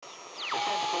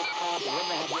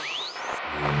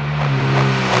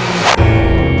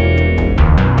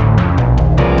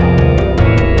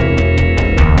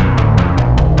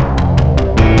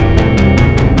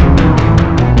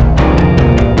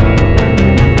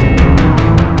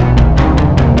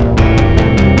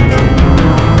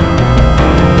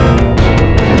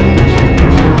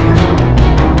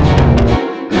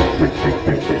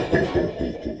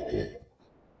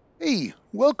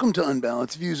Welcome to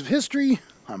Unbalanced Views of History.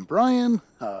 I'm Brian.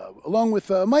 Along with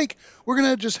Mike, we're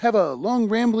going to just have a long,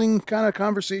 rambling kind of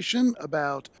conversation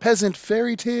about peasant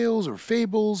fairy tales or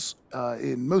fables,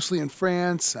 mostly in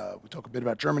France. We talk a bit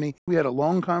about Germany. We had a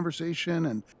long conversation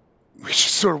and we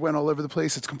just sort of went all over the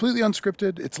place. It's completely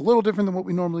unscripted. It's a little different than what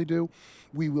we normally do.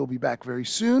 We will be back very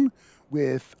soon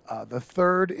with the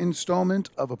third installment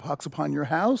of A Pox Upon Your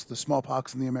House, the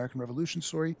smallpox and the American Revolution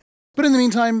story. But in the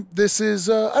meantime, this is,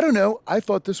 I don't know, I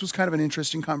thought this was kind of an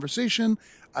interesting conversation.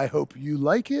 I hope you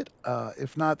like it.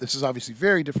 If not, this is obviously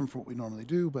very different from what we normally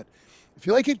do. But if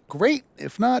you like it, great.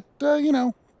 If not, go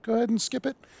ahead and skip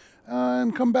it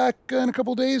and come back in a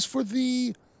couple days for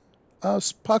the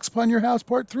Pox Upon Your House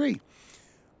Part 3.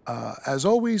 As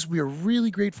always, we are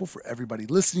really grateful for everybody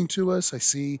listening to us. I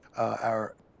see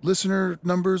our listener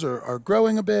numbers are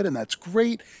growing a bit, and that's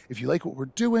great. If you like what we're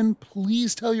doing,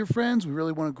 please tell your friends. We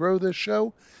really want to grow this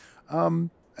show. And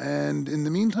in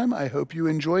the meantime, I hope you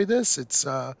enjoy this.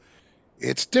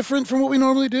 It's different from what we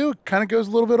normally do. It kind of goes a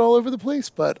little bit all over the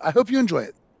place, but I hope you enjoy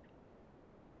it.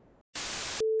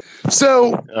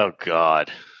 So, oh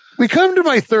God, we come to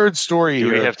my third story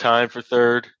here. Do we have time for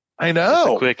third? I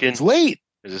know. It's late.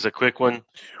 Is this a quick one?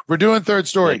 We're doing third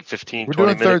story. Like 15, We're 20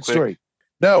 doing third quick? Story.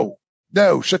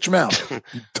 No, shut your mouth.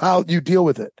 You deal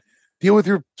with it.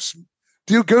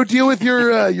 Go deal with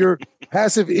your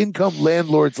passive income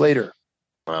landlords later.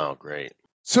 Oh, great.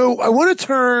 So I want to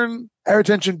turn our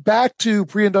attention back to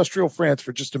pre-industrial France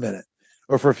for just a minute,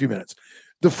 or for a few minutes.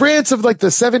 The France of like the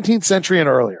 17th century and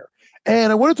earlier.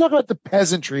 And I want to talk about the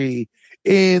peasantry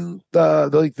in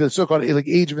the so-called like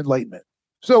Age of Enlightenment.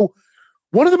 So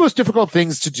one of the most difficult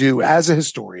things to do as a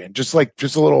historian, just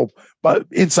a little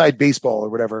inside baseball or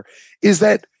whatever, is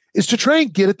to try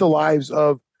and get at the lives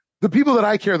of the people that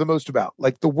I care the most about,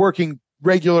 like the working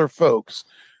regular folks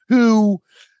who,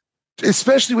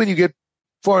 especially when you get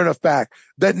far enough back,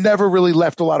 that never really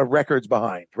left a lot of records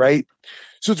behind, right?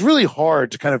 So it's really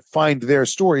hard to kind of find their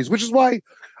stories, which is why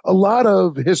a lot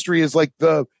of history is like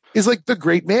the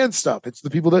great man stuff. It's the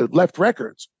people that left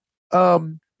records.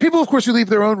 People, of course, who leave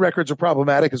their own records are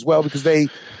problematic as well, because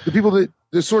the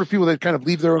sort of people that kind of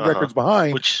leave their own records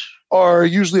behind are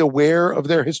usually aware of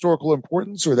their historical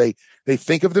importance, or they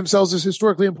think of themselves as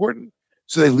historically important.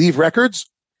 So they leave records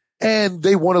and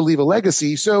they want to leave a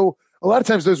legacy. So a lot of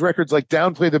times those records like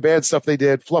downplay the bad stuff they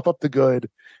did, fluff up the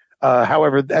good,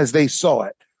 however, as they saw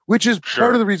it, which is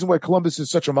part of the reason why Columbus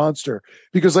is such a monster,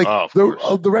 because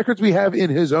the records we have in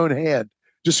his own hand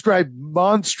describe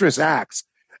monstrous acts.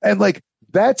 And like,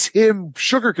 that's him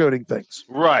sugarcoating things.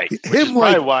 Right. Him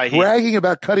like bragging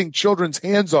about cutting children's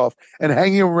hands off and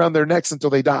hanging them around their necks until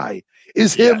they die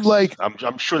is him like,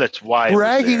 I'm sure that's why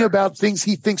bragging about things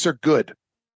he thinks are good.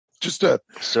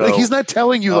 Like he's not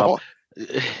telling you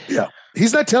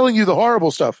he's not telling you the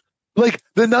horrible stuff. Like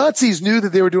the Nazis knew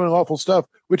that they were doing awful stuff,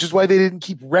 which is why they didn't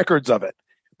keep records of it.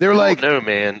 They're like, no,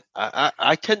 man,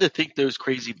 I tend to think those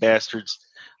crazy bastards,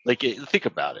 like, think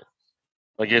about it.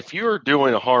 Like, if you're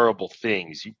doing horrible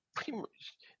things, you pretty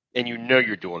much, and you know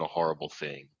you're doing a horrible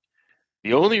thing,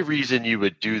 the only reason you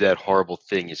would do that horrible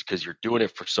thing is because you're doing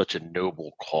it for such a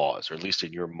noble cause, or at least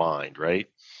in your mind, right?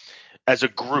 As a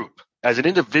group, as an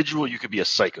individual, you could be a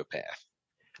psychopath.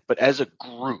 But as a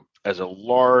group, as a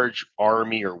large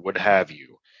army or what have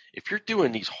you, if you're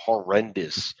doing these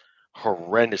horrendous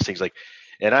things, like,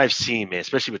 and I've seen, man,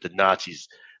 especially with the Nazis,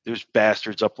 those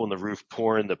bastards up on the roof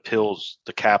pouring the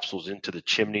capsules into the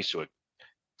chimney so it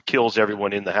kills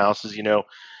everyone in the houses, you know?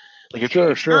 Like, if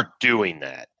you're doing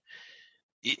that,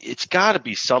 it's got to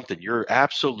be something. You're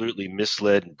absolutely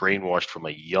misled and brainwashed from a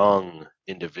young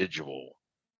individual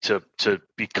to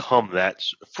become that,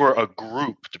 for a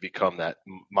group to become that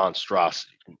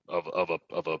monstrosity of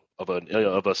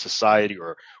a society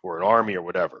or an army or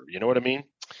whatever. You know what I mean?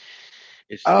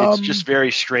 It's just very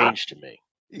strange to me.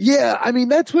 Yeah, I mean,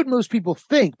 that's what most people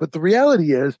think, but the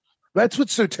reality is, that's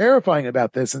what's so terrifying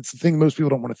about this. It's the thing most people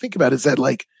don't want to think about, is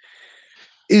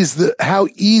that how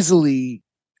easily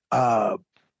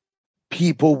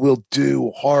people will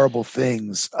do horrible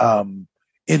things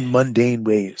in mundane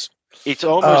ways. It's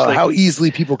almost like how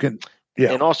easily people can.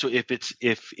 Yeah, and also if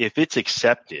it's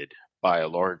accepted by a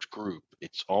large group,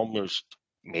 it's almost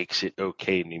makes it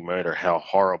okay, no matter how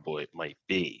horrible it might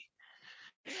be.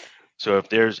 So if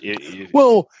there's yeah,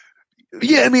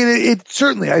 I mean, it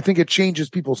certainly, I think it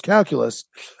changes people's calculus.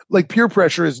 Like, peer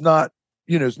pressure is not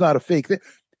a fake thing.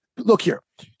 Look here,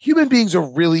 human beings are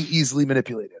really easily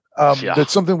manipulated.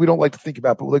 That's something we don't like to think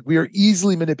about, but like, we are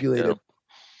easily manipulated. Yeah.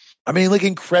 I mean, like,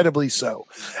 incredibly so.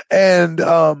 And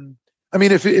I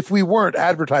mean, if we weren't,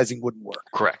 advertising wouldn't work.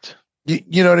 Correct.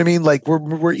 You know what I mean? Like,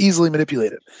 we're easily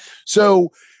manipulated.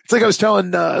 So It's like I was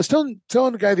telling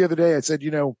the guy the other day. I said,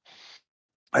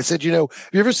 have you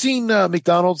ever seen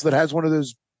McDonald's that has one of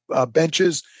those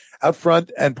benches out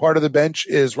front, and part of the bench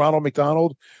is Ronald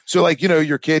McDonald? So like,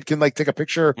 your kid can like take a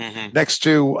picture next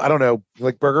to, I don't know,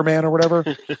 like Burger Man or whatever.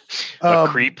 A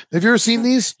creep. Have you ever seen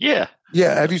these? Yeah.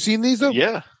 Yeah. Have you seen these though?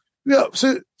 Yeah. Yeah.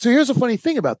 So here's a funny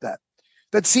thing about that.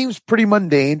 That seems pretty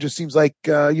mundane. Just seems like,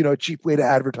 a cheap way to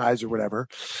advertise or whatever.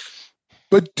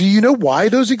 But do you know why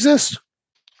those exist?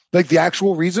 Like the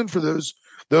actual reason for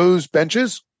those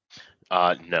benches?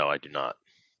 No, I do not.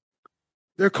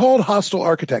 They're called hostile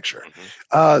architecture.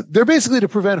 They're basically to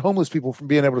prevent homeless people from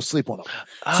being able to sleep on them.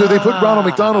 So they put Ronald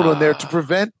McDonald in there to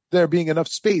prevent there being enough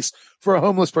space for a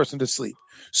homeless person to sleep.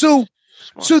 So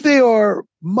they are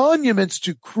monuments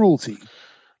to cruelty.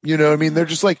 You know what I mean? They're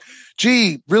just like,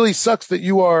 gee, really sucks that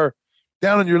you are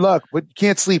down on your luck, but you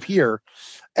can't sleep here.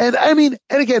 And I mean,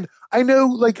 and again, I know,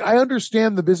 like, I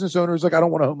understand the business owners, like, I don't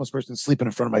want a homeless person sleeping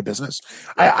in front of my business.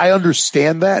 I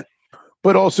understand that,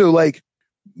 but also, like,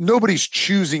 nobody's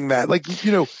choosing that. Like,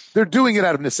 they're doing it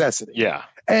out of necessity. Yeah.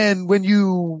 And when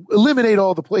you eliminate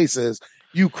all the places,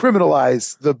 you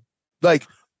criminalize the, like,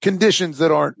 conditions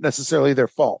that aren't necessarily their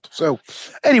fault. So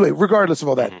anyway, regardless of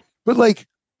all that, but like,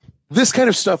 this kind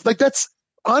of stuff, like, that's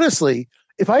honestly,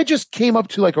 if I just came up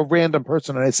to like a random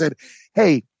person and I said,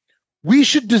 hey, we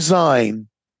should design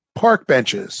park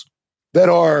benches that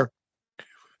are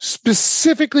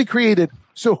specifically created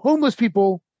so homeless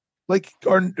people like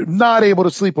are not able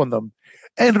to sleep on them.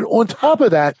 And on top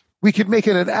of that, we could make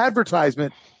it an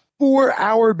advertisement for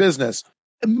our business.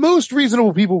 And most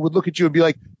reasonable people would look at you and be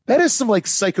like, that is some like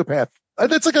psychopath.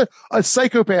 That's like a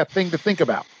psychopath thing to think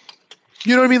about.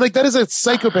 You know what I mean? Like, that is a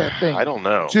psychopath thing. I don't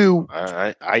know.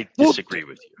 I disagree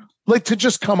with you. Like, to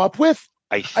just come up with?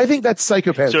 I think that's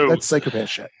psychopath. That's psychopath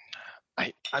shit.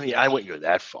 I mean, I wouldn't go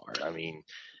that far. I mean,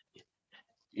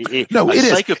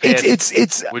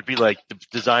 psychopath would be like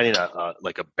designing a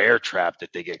bear trap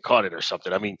that they get caught in or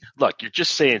something. I mean, look, you're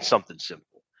just saying something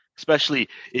simple. Especially,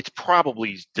 it's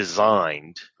probably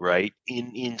designed right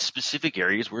in specific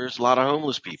areas where there's a lot of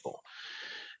homeless people.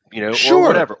 Sure. Or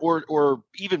whatever, or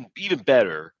even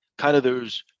better, kind of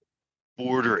those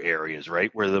border areas, right,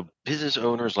 where the business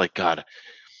owner's like, God,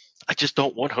 I just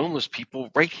don't want homeless people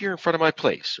right here in front of my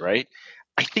place, right?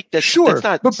 I think that's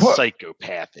not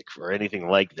psychopathic or anything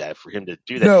like that for him to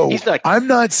do that. No, he's not. I'm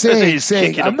not saying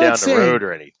kicking him down the road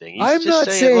or anything. I'm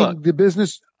not saying the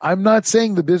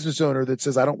business owner that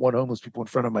says I don't want homeless people in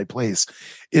front of my place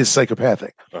is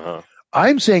psychopathic.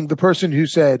 I'm saying the person who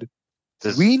said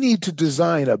we need to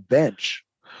design a bench.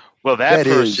 Well, that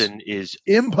person is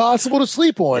impossible to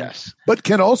sleep on, yes, but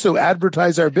can also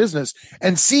advertise our business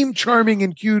and seem charming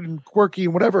and cute and quirky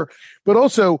and whatever, but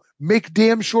also make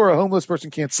damn sure a homeless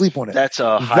person can't sleep on it. That's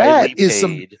a highly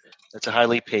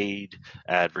paid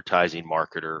advertising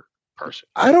marketer person.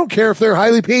 I don't care if they're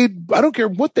highly paid. I don't care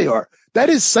what they are. That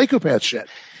is psychopath shit.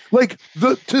 Like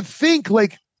to think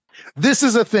like this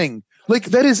is a thing. Like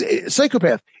that is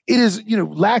psychopath. It is,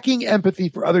 lacking empathy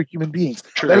for other human beings.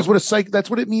 True. That is that's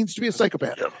what it means to be a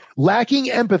psychopath. Yep. Lacking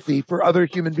empathy for other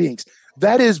human beings.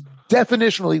 That is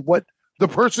definitionally what the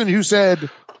person who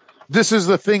said this is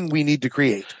the thing we need to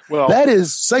create. Well, that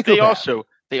is psychopath.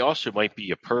 They also might be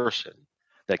a person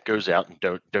that goes out and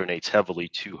donates heavily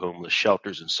to homeless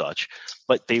shelters and such,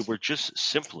 but they were just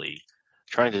simply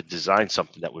trying to design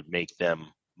something that would make them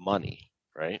money,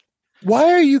 right?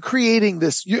 Why are you creating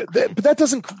this? But that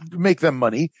doesn't make them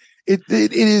money. It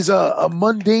is a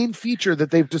mundane feature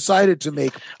that they've decided to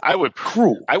make.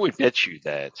 Cruel. I would bet you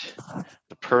that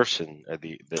the person,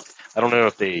 I don't know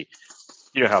if they,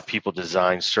 how people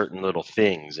design certain little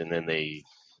things and then they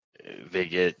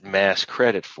get mass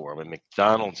credit for them. And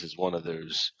McDonald's is one of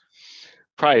those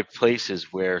probably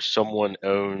places where someone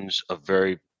owns a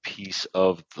very piece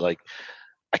of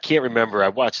I can't remember. I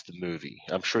watched the movie.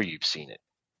 I'm sure you've seen it.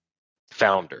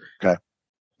 Founder. Okay.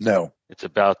 No. It's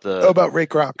about about Ray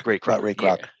Kroc. About Ray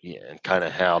Kroc. Yeah, and kind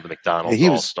of how the McDonald's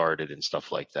all started and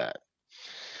stuff like that.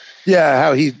 Yeah,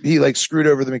 how he screwed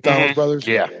over the McDonald's brothers.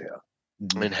 Yeah.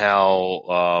 Mm-hmm. And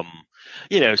how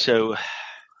so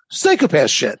psychopath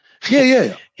shit.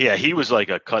 Yeah. Yeah, he was like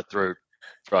a cutthroat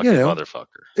fucking motherfucker.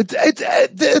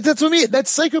 That's what I mean. That's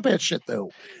psychopath shit,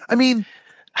 though. I mean,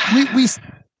 we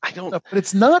I don't. But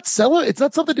it's not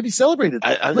something to be celebrated.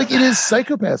 It is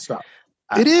psychopath stuff.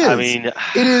 It is. I mean,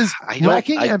 it is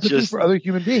lacking empathy for other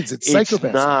humen beings. It's psychopath.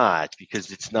 It's not, because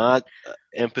it's not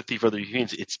empathy for other human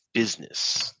beings. It's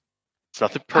business. It's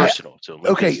nothing personal.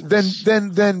 Okay,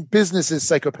 then business is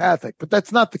psychopathic, but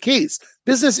that's not the case.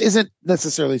 Business isn't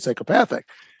necessarily psychopathic.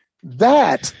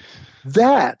 That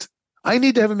I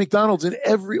need to have a McDonald's on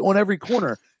every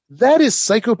corner That is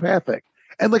psychopathic.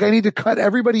 And like, I need to cut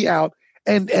everybody out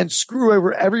and screw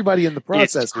over everybody in the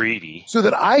process. It's greedy. So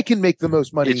that I can make the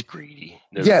most money. It's greedy.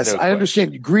 Yes, I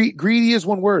understand. Greedy is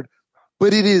one word,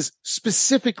 but it is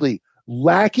specifically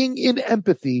lacking in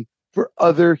empathy for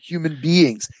other human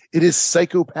beings. It is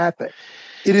psychopathic.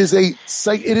 It is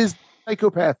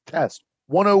psychopath test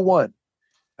 101.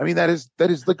 I mean, that is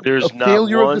like a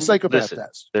failure of the psychopath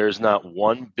test. There's not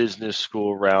one business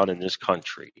school around in this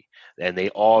country, and they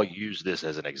all use this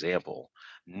as an example.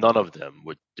 None of them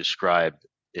would describe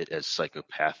it as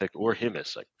psychopathic or him as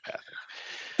psychopathic.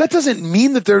 That doesn't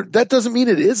mean that doesn't mean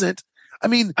it isn't. I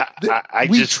mean,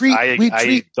 we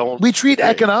treat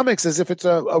economics as if it's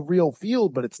a real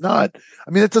field, but it's not.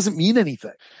 I mean, that doesn't mean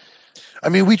anything. I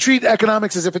mean, we treat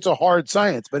economics as if it's a hard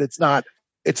science, but it's not.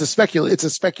 It's a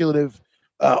speculative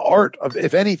art of,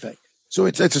 if anything. So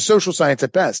it's a social science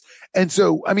at best. And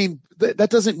so, I mean, that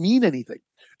doesn't mean anything.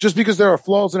 Just because there are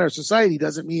flaws in our society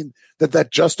doesn't mean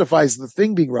that justifies the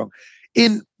thing being wrong.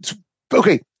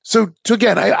 So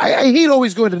again, I hate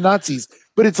always going to Nazis,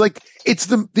 but it's like, it's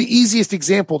the easiest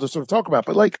example to sort of talk about,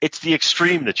 but like, it's the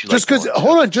extreme that you just because,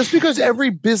 just because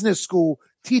every business school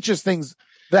teaches things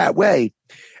that way.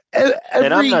 And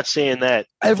I'm not saying that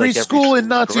every school in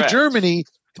Nazi Germany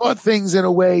taught things in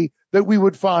a way that we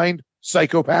would find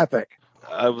psychopathic.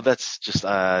 That's just,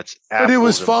 it's but it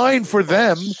was fine for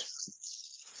them.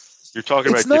 You're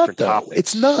talking about different topics.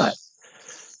 It's not.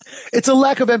 It's a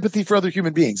lack of empathy for other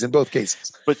human beings in both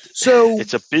cases. But so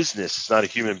it's a business, it's not a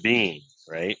human being,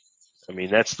 right? I mean,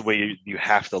 that's the way you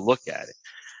have to look at it.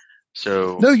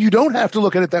 So no, you don't have to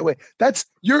look at it that way. That's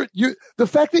the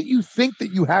fact that you think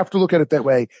that you have to look at it that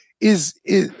way is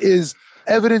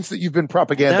evidence that you've been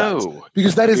propagandized. No,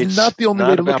 because that is not the only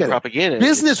way to look at propaganda. It.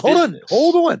 Business, hold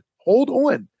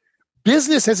on.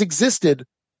 Business has existed.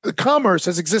 Commerce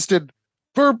has existed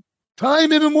for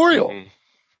time immemorial. Mm-hmm.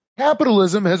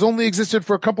 Capitalism has only existed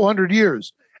for a couple hundred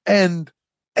years, and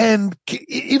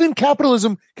even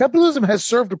capitalism has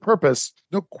served a purpose,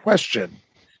 no question.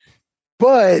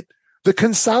 But the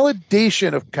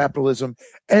consolidation of capitalism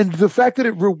and the fact that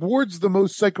it rewards the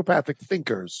most psychopathic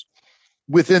thinkers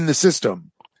within the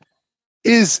system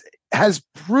has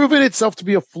proven itself to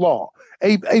be a flaw,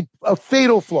 a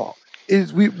fatal flaw.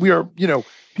 We are,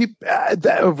 people. It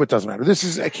doesn't matter. This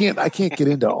is I can't get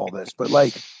into all this, but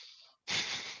like,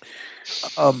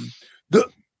 the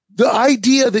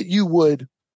idea that you would,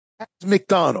 at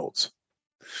McDonald's,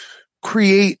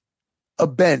 create a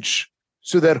bench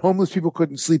so that homeless people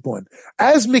couldn't sleep on,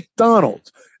 as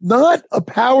McDonald's, not a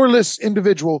powerless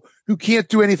individual who can't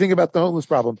do anything about the homeless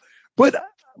problem, but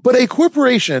a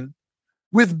corporation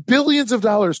with billions of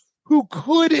dollars who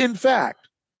could, in fact,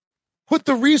 put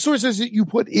the resources that you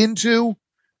put into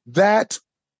that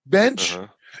bench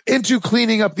into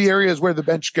cleaning up the areas where the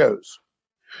bench goes.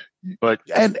 But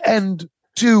and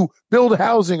to build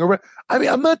housing around. I mean,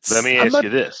 I'm not. Let me ask you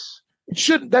this: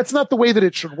 that's not the way that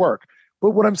it should work.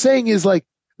 But what I'm saying is, like,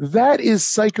 that is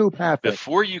psychopathic.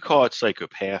 Before you call it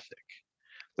psychopathic,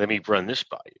 let me run this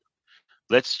by you.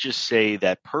 Let's just say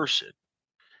that person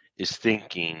is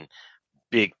thinking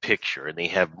big picture, and they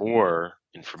have more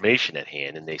information at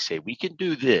hand, and they say, we can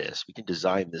do this. We can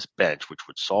design this bench, which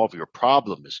would solve your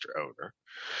problem, Mr. Owner.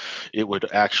 It would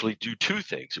actually do two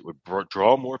things. It would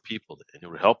draw more people in.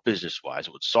 It would help business-wise.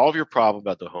 It would solve your problem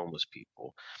about the homeless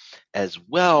people. As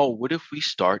well, what if we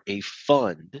start a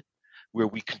fund where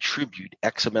we contribute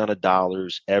X amount of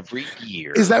dollars every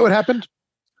year? Is that what happened?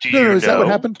 Is that what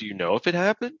happened? Do you know if it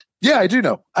happened? Yeah, I do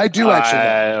know. I do actually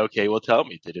know. Okay, well, tell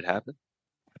me. Did it happen?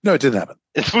 No, it didn't happen.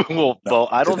 well,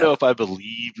 I don't know if I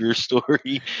believe your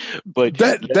story, but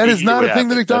that is not a thing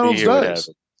that McDonald's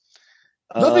does.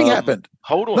 Nothing happened.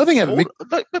 Hold on. Nothing happened.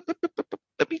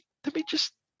 Let me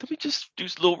just do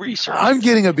a little research. I'm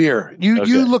getting a beer.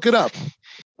 You look it up.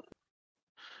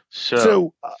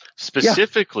 So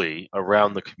specifically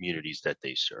around the communities that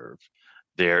they serve,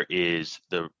 there is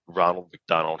the Ronald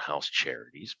McDonald House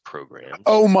Charities program.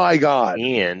 Oh my God!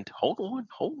 And hold on.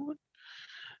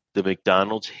 The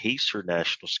McDonald's Hacer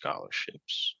National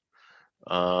Scholarships.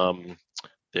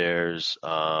 They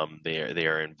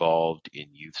are involved in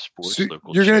youth sports. So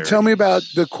you're going to tell me about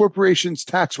the corporation's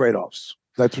tax write-offs.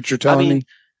 That's what you're telling me?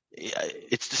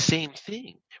 It's the same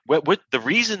thing. What the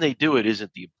reason they do it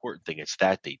isn't the important thing. It's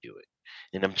that they do it.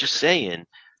 And I'm just saying.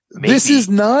 This is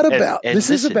not about. This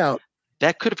is about.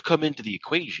 That could have come into the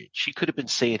equation. She could have been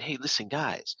saying, "Hey, listen,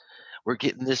 guys, we're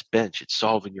getting this bench. It's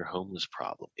solving your homeless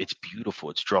problem. It's beautiful.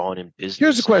 It's drawing in business.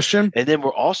 Here's a question. And then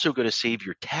we're also going to save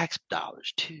your tax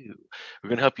dollars too. We're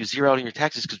going to help you zero out on your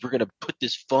taxes because we're going to put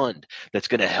this fund that's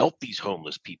going to help these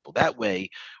homeless people. That way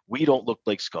we don't look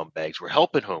like scumbags. We're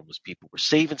helping homeless people. We're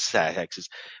saving taxes.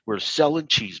 We're selling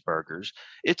cheeseburgers.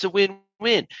 It's a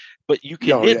win-win. But you can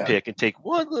nitpick and take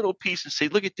one little piece and say,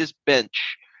 look at this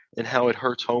bench and how it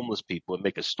hurts homeless people and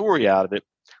make a story out of it.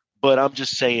 But I'm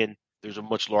just saying there's a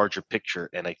much larger picture.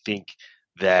 And I think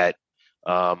that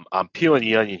I'm peeling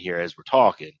the onion here as we're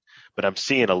talking, but I'm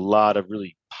seeing a lot of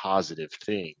really positive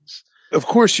things. Of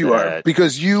course you are,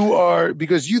 because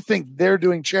you think they're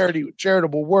doing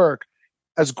charitable work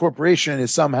as a corporation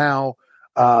is somehow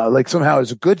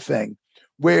is a good thing,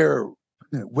 where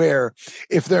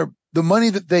if they're the money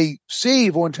that they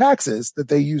save on taxes that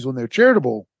they use on their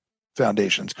charitable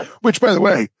foundations, which by the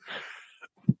way,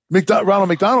 Ronald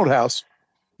McDonald House,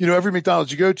 every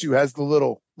McDonald's you go to has the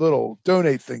little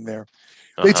donate thing there.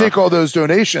 They take all those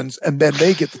donations and then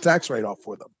they get the tax write-off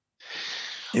for them.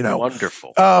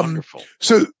 Wonderful. Wonderful.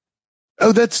 So,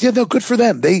 good for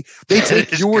them. They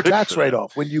take your tax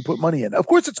write-off when you put money in. Of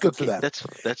course, it's good for them. That's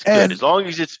good. As long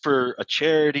as it's for a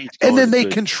charity. And then they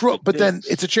control, but then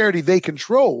it's a charity they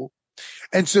control.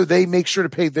 And so they make sure to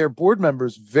pay their board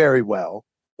members very well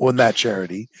on that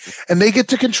charity. And they get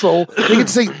to control, they get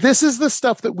to say, this is the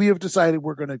stuff that we have decided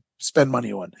we're going to spend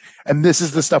money on. And this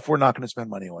is the stuff we're not going to spend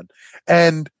money on.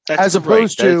 And that's as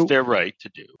opposed to. That's their right to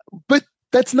do. But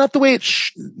that's not the way it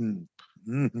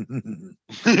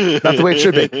not the way it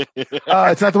should be.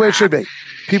 It's not the way it should be.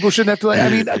 People shouldn't have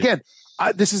to. Again,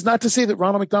 this is not to say that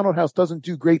Ronald McDonald House doesn't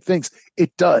do great things.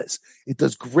 It does. It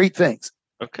does great things.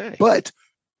 Okay. But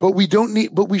we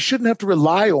shouldn't have to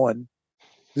rely on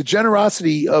the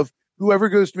generosity of whoever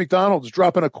goes to McDonald's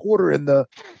dropping a quarter in the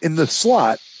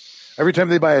slot every time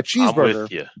they buy a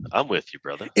cheeseburger. I'm with you,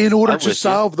 brother. In order to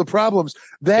solve the problems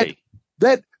that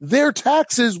their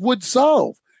taxes would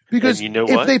solve. Because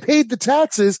if they paid the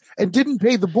taxes and didn't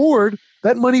pay the board,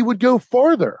 that money would go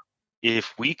farther.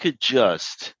 If we could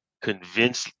just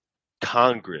convince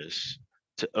Congress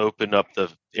to open up the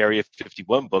Area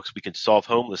 51 books, we can solve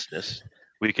homelessness.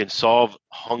 We can solve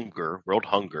hunger, world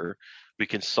hunger. We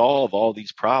can solve all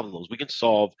these problems. We can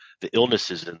solve the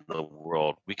illnesses in the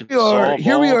world. We can solve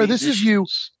here we are. This is you.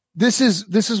 This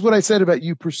is what I said about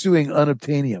you pursuing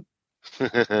unobtainium.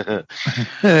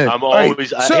 I'm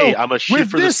always I'm a shoot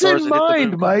for the stars. With this in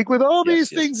mind, Mike, with all these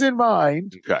things in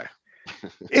mind, okay.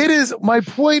 My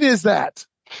point is that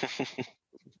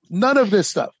none of this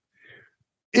stuff.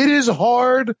 It is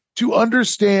hard to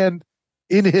understand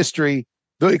in history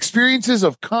the experiences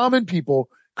of common people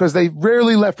because they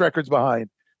rarely left records behind.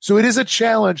 So it is a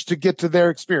challenge to get to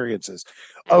their experiences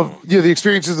of the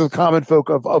experiences of common folk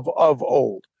of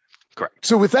old. Correct.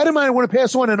 So with that in mind, I want to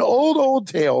pass on an old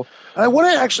tale. And I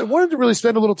wanted to really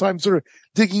spend a little time sort of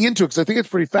digging into it because I think it's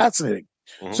pretty fascinating.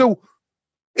 Mm-hmm. So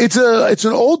it's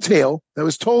an old tale that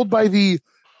was told by the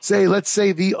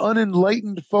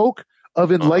unenlightened folk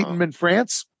of Enlightenment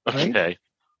France. Right? Okay.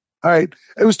 All right.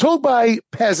 It was told by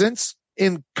peasants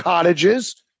in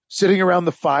cottages sitting around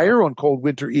the fire on cold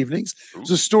winter evenings. It's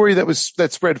a story that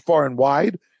spread far and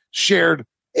wide, shared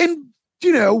in,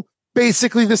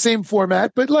 basically the same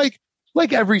format, but like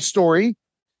every story,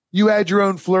 you add your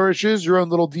own flourishes, your own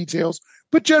little details,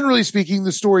 but generally speaking,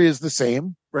 the story is the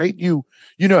same, right? You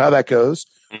know how that goes.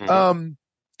 Mm-hmm.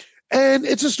 And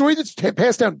it's a story that's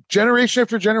passed down generation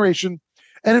after generation.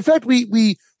 And in fact,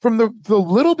 we from the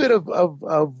little bit of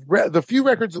the few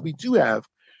records that we do have,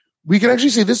 we can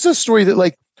actually say this is a story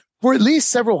that for at least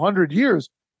several hundred years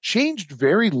changed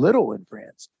very little in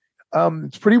France.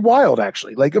 It's pretty wild,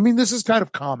 actually. This is kind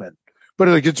of common, but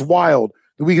it's wild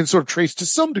that we can sort of trace to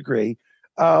some degree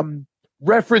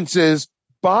references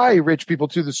by rich people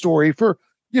to the story for,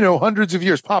 hundreds of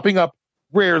years, popping up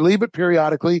rarely, but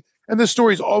periodically. And the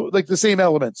story's all the same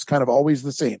elements, kind of always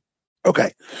the same.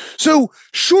 Okay. So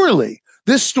surely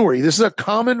this is a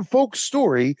common folk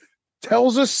story,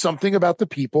 tells us something about the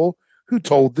people who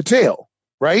told the tale,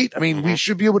 right? We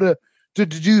should be able to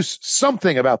deduce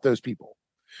something about those people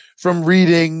from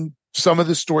reading some of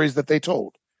the stories that they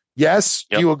told. Yes?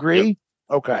 Yep. Do you agree? Yep.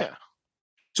 Okay. Yeah.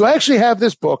 So I actually have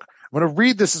this book. I'm going to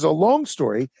read this as a long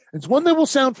story. It's one that will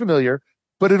sound familiar,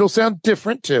 but it'll sound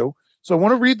different too. So I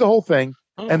want to read the whole thing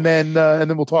and then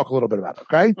we'll talk a little bit about it.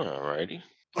 Okay. All righty.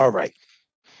 All right.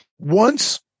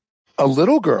 Once a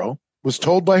little girl was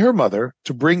told by her mother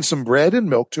to bring some bread and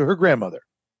milk to her grandmother.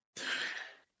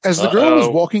 As the girl was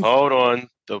walking. Hold on.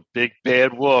 The big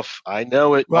bad wolf. I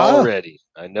know it already.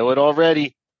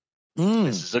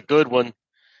 This is a good one.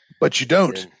 But you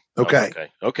don't. Okay.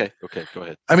 Okay. Go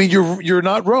ahead. I mean, you're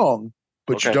not wrong,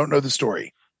 but you Okay. don't know the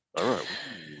story. All right.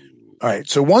 All right.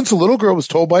 So once a little girl was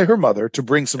told by her mother to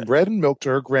bring some bread and milk to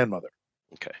her grandmother.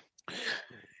 Okay.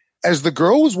 As the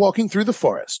girl was walking through the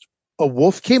forest, a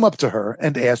wolf came up to her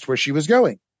and asked where she was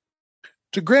going.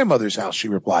 To grandmother's house, she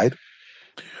replied.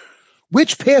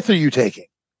 Which path are you taking?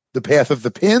 The path of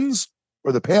the pins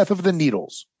or the path of the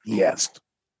needles? He asked.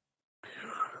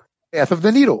 Path of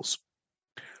the needles.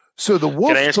 So the wolf.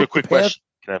 Can I ask a quick question?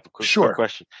 Can I have a quick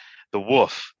question? The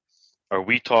wolf. Are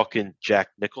we talking Jack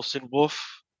Nicholson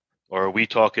wolf, or are we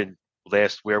talking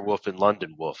Last Werewolf in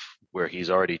London wolf, where he's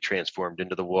already transformed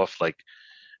into the wolf, like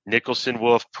Nicholson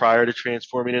wolf prior to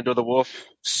transforming into the wolf?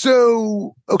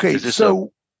 So okay, is this a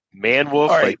man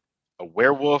wolf, right. like a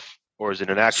werewolf, or is it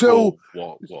an actual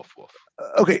wolf?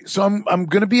 Okay, so I'm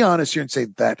going to be honest here and say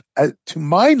that, to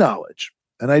my knowledge,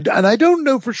 and I don't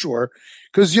know for sure,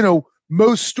 because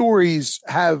most stories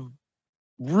have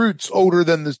roots older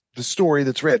than the story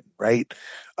that's written, right?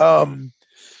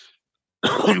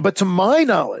 But to my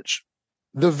knowledge,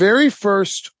 the very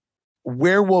first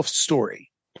werewolf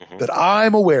story that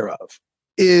I'm aware of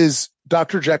is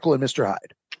Dr. Jekyll and Mr.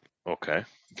 Hyde. Okay.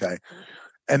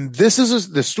 And this is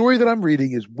the story that I'm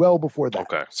reading is well before that.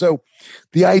 Okay. So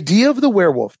the idea of the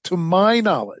werewolf, to my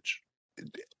knowledge,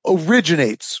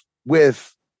 originates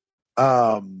with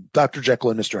Dr. Jekyll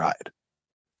and Mr. Hyde.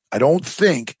 I don't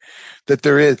think that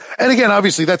there is. And again,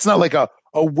 obviously, that's not like a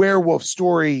werewolf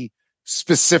story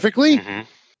specifically,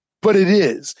 but it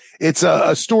is. It's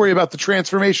a story about the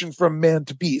transformation from man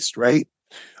to beast, right?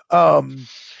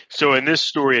 So in this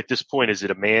story, at this point, is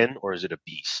it a man or is it a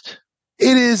beast?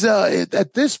 It is,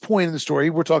 at this point in the story,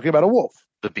 we're talking about a wolf.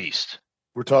 The beast.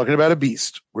 We're talking about a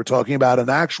beast. We're talking about an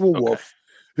actual wolf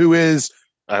who is,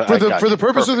 for the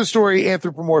purpose of the story,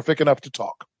 anthropomorphic enough to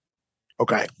talk.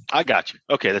 Okay. I got you.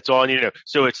 Okay, that's all I need to know.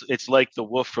 So it's like the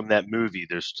wolf from that movie.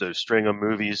 There's a string of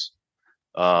movies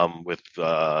with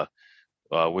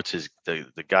what's the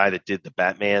guy that did the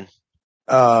Batman?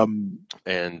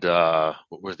 And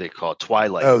what were they called?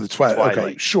 Twilight. Oh, the Twilight.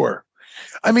 Okay, sure.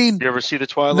 I mean, you ever see the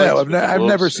Twilight? No, I've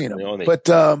never seen them. But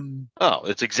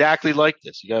it's exactly like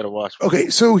this. You got to watch. Okay,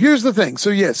 so here's the thing.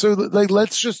 So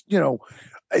let's just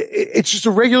it's just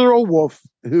a regular old wolf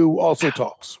who also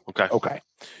talks. Okay.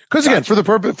 Because again, for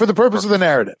the purpose of the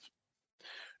narrative,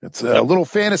 it's a little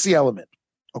fantasy element.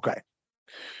 Okay.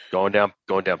 Going down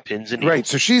pins and needles. Right.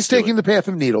 So she's taking the path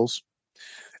of needles.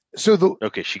 So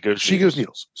she goes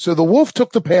needles. So the wolf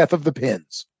took the path of the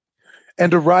pins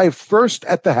and arrived first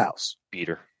at the house. Beat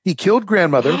her. He killed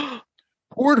grandmother,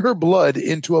 poured her blood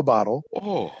into a bottle,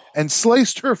 and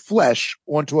sliced her flesh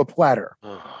onto a platter.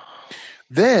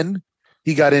 Then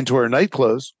he got into her night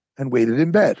clothes and waited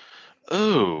in bed.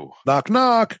 Oh. Knock,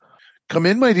 knock. Come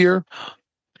in, my dear.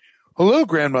 Hello,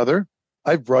 grandmother.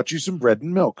 I've brought you some bread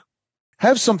and milk.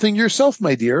 Have something yourself,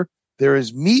 my dear. There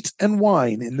is meat and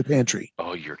wine in the pantry.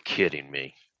 Oh, you're kidding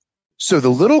me. So the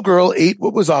little girl ate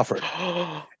what was offered.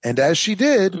 And as she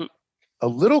did, a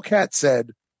little cat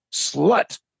said,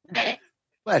 "Slut,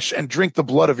 flesh and drink the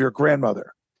blood of your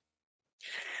grandmother."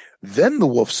 Then the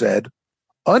wolf said,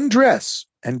 "Undress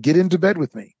and get into bed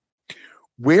with me.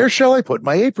 Where shall I put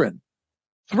my apron?"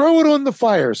 "Throw it on the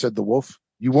fire," said the wolf.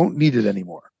 "You won't need it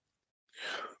anymore."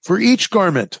 For each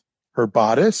garment, her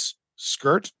bodice,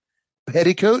 skirt,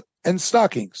 petticoat, and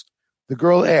stockings, the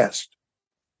girl asked,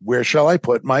 "Where shall I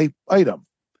put my item?"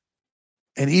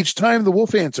 And each time the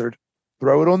wolf answered,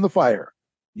 "Throw it on the fire.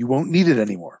 You won't need it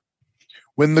anymore."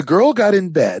 When the girl got in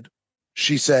bed,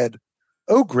 she said,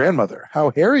 "Oh, grandmother,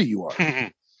 how hairy you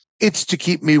are." "It's to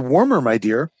keep me warmer, my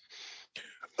dear."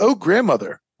 "Oh,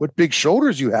 grandmother, what big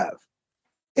shoulders you have."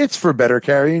 "It's for better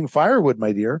carrying firewood,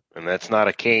 my dear." And that's not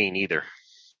a cane either.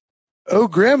 "Oh,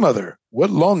 grandmother, what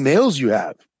long nails you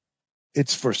have."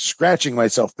 "It's for scratching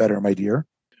myself better, my dear."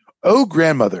 "Oh,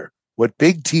 grandmother, what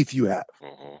big teeth you have."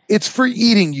 "It's for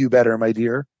eating you better, my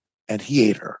dear." And he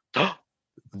ate her.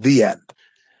 The end.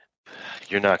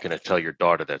 You're not going to tell your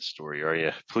daughter that story, are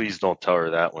you? Please don't tell her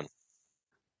that one.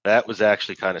 That was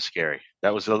actually kind of scary.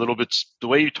 That was a little bit, the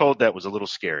way you told that was a little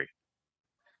scary.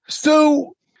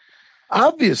 So,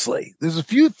 obviously, there's a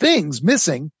few things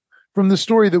missing from the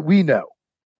story that we know.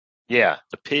 Yeah,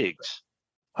 the pigs.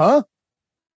 Huh?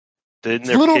 It's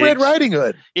Little Red Riding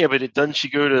Hood. Yeah, but doesn't she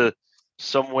go to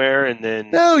somewhere and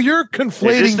then... No, you're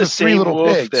conflating the three little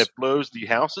wolf pigs. That blows the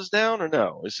houses down, or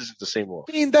no? This isn't the same wolf.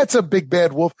 I mean, that's a big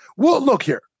bad wolf. Well, look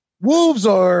here. Wolves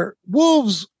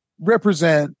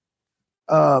represent,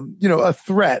 a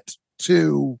threat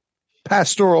to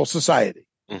pastoral society.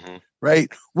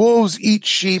 right? Wolves eat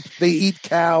sheep, they eat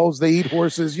cows, they eat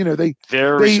horses. They're they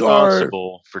are.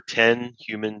 responsible for 10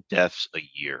 human deaths a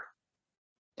year.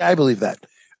 I believe that.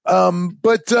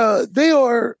 But they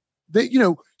are.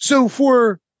 So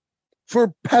for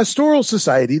pastoral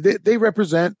society, they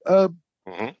represent a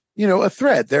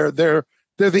threat. They're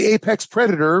the apex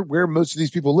predator where most of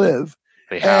these people live.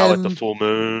 They howl at the full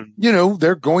moon.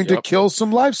 They're going to kill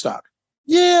some livestock.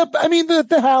 Yeah, I mean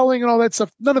the howling and all that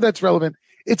stuff. None of that's relevant.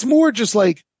 It's more just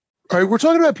like, all right, we're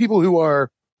talking about people who are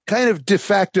kind of de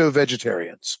facto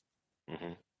vegetarians.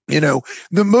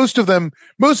 Most of them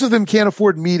can't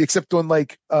afford meat except on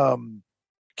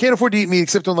can't afford to eat meat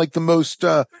except on like the most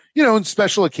in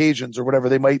special occasions or whatever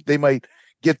they might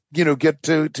get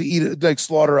to eat, like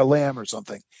slaughter a lamb or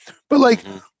something. But like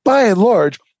by and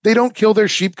large, they don't kill their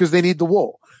sheep because they need the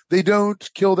wool. They don't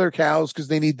kill their cows because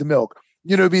they need the milk.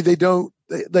 I mean,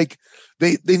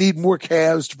 they need more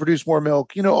calves to produce more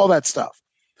milk, all that stuff.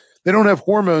 They don't have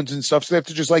hormones and stuff, so they have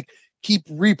to just like keep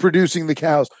reproducing the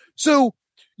cows. So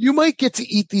you might get to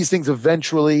eat these things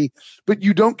eventually, but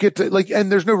you don't get to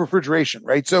and there's no refrigeration,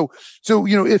 right? So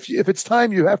if it's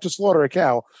time you have to slaughter a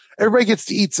cow, everybody gets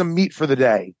to eat some meat for the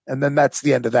day, and then that's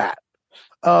the end of that.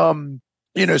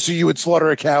 So you would slaughter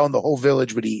a cow and the whole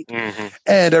village would eat,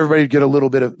 and everybody get a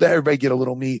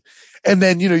little meat, and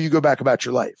then you go back about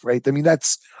your life, right? I mean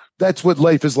that's what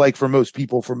life is like for most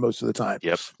people for most of the time.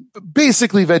 Yep.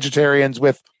 Basically vegetarians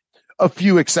with a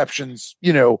few exceptions,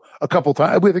 a couple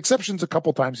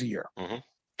times a year.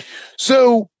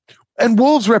 So, and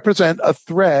wolves represent a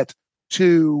threat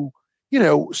to,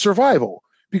 survival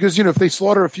because, if they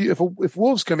slaughter if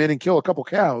wolves come in and kill a couple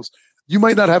cows, you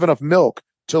might not have enough milk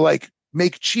to like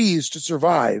make cheese to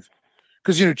survive.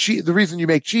 Cause, the reason you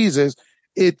make cheese is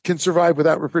it can survive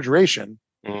without refrigeration,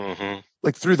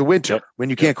 like through the winter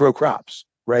when you can't grow crops,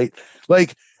 right?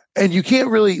 And you can't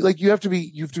really you have to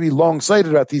be long-sighted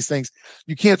about these things.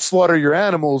 You can't slaughter your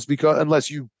animals unless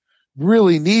you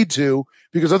really need to,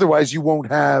 because otherwise you won't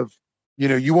have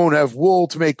wool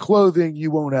to make clothing.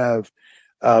 You won't have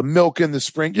milk in the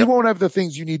spring. You won't have the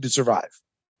things you need to survive.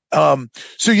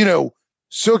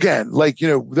 So again,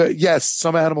 yes,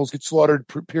 some animals get slaughtered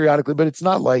periodically, but it's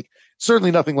not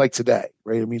certainly nothing like today,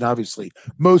 right? I mean, obviously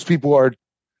most people are.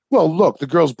 Well, look, the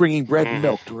girl's bringing bread and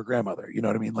milk to her grandmother. You know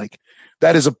what I mean?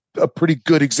 That is a pretty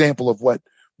good example of what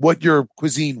your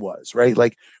cuisine was, right?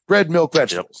 Like bread, milk,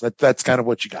 vegetables. That's kind of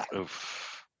what you got.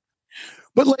 Oof.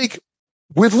 But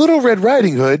with Little Red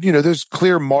Riding Hood, there's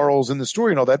clear morals in the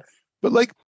story and all that.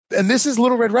 But and this is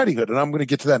Little Red Riding Hood, and I'm going to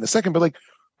get to that in a second. But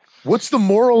what's the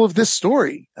moral of this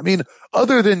story? I mean,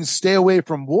 other than stay away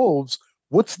from wolves,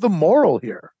 what's the moral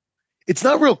here? It's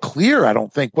not real clear, I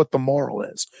don't think, what the moral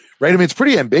is, right? I mean, it's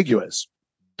pretty ambiguous.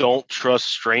 Don't trust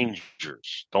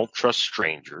strangers. Don't trust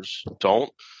strangers.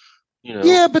 Don't,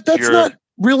 Yeah, but that's not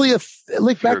really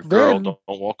back then. Don't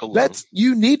walk alone.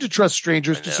 You need to trust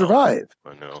strangers to survive.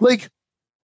 I know.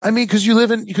 I mean, because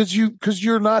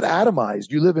you're not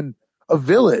atomized. You live in a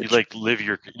village. You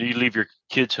leave your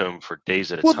kids home for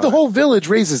days at a time. Well, the whole village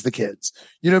raises the kids.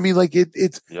 You know what I mean?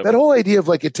 It's that whole idea of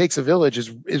it takes a village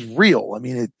is real. I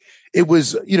mean, it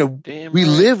was, we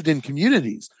lived in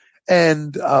communities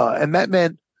and that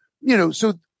meant,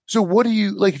 so what do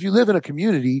you, if you live in a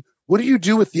community, what do you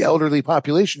do with the elderly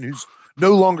population who's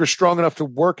no longer strong enough to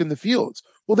work in the fields?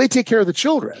 Well, they take care of the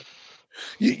children.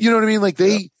 You know what I mean?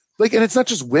 And it's not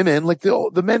just women,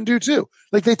 the men do too.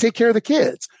 They take care of the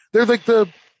kids. They're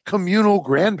the communal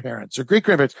grandparents or great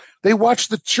grandparents. They watch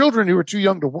the children who are too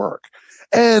young to work.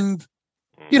 And,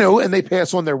 and they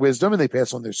pass on their wisdom and they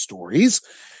pass on their stories,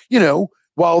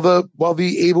 while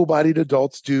the able-bodied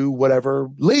adults do whatever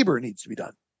labor needs to be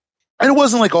done. And it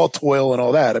wasn't all toil and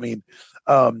all that. I mean,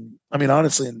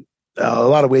 honestly, in a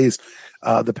lot of ways,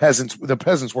 the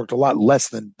peasants worked a lot less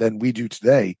than we do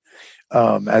today,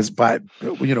 on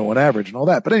average and all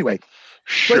that. But anyway,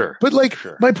 sure. But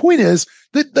sure. My point is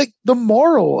that the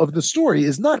moral of the story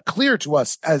is not clear to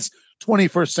us as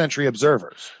 21st century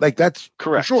observers. That's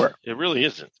correct. For sure. It really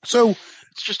isn't. So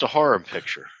it's just a horror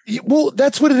picture. Well,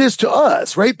 that's what it is to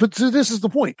us, right? But so this is the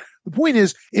point. The point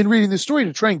is in reading the story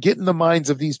to try and get in the minds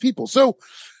of these people. So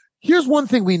here's one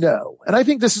thing we know, and I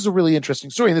think this is a really interesting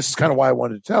story, and this is kind of why I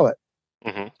wanted to tell it.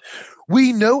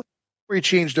 We know the story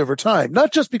changed over time,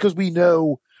 not just because we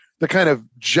know the kind of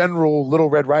general Little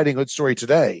Red Riding Hood story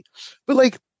today,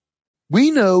 but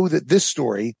we know that this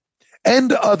story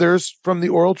and others from the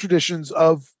oral traditions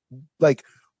of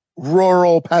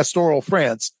rural pastoral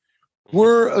France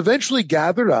were eventually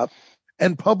gathered up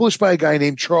and published by a guy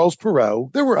named Charles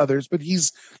Perrault. There were others, but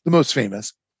he's the most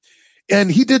famous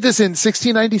And he did this in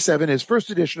 1697, his first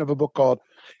edition of a book called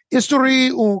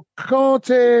Histoire ou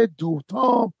conte du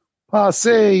temps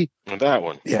passé. That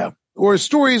one. Yeah. Or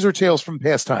Stories or Tales from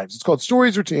Past Times. It's called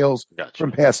Stories or Tales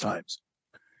from Past Times.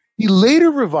 He later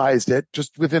revised it,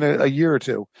 just within a year or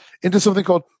two, into something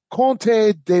called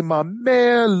Conte de ma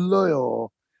mère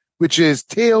loyal, which is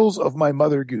Tales of My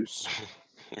Mother Goose.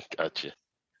 Gotcha.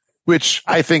 Which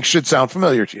I think should sound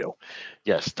familiar to you.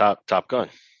 Yes, Top Gun.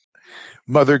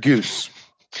 Mother Goose.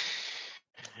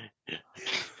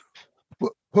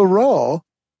 Perrault,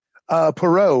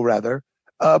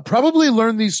 probably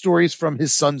learned these stories from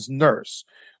his son's nurse,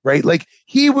 right? Like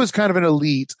he was kind of an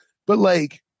elite, but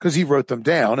like, because he wrote them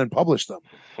down and published them.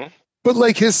 Mm-hmm. But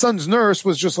like his son's nurse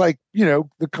was just like,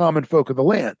 the common folk of the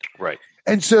land. Right.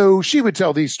 And so she would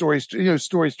tell these stories,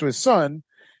 stories to his son.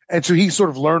 And so he sort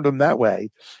of learned them that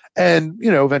way and,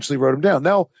 eventually wrote them down.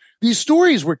 Now, these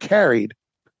stories were carried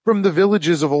from the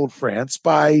villages of old France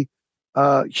by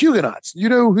Huguenots. You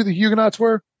know who the Huguenots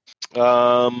were?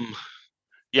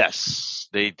 Yes,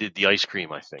 they did the ice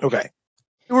cream, I think. Okay.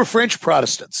 They were French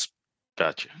Protestants.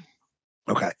 Gotcha.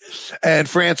 Okay. And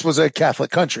France was a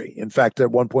Catholic country. In fact,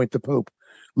 at one point, the Pope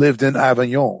lived in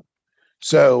Avignon.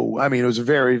 So, I mean, it was a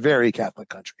very, very Catholic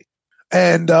country.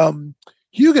 And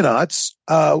Huguenots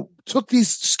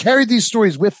carried these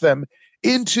stories with them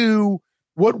into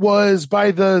what was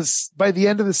by the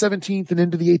end of the 17th and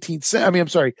into the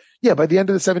 18th. By the end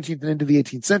of the 17th and into the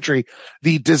 18th century,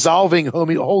 the dissolving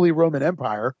Holy Roman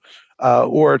Empire,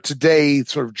 or today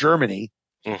sort of Germany.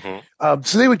 Mm-hmm.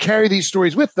 So they would carry these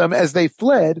stories with them as they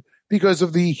fled because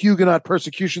of the Huguenot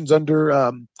persecutions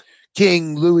under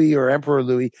King Louis or Emperor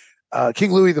Louis,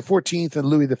 King Louis the 14th and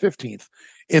Louis the 15th.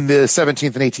 In the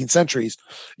 17th and 18th centuries,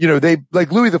 they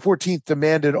like Louis XIV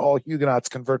demanded all Huguenots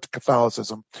convert to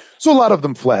Catholicism. So a lot of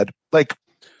them fled, like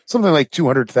something like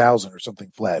 200,000 or something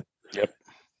fled. Yep.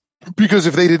 Because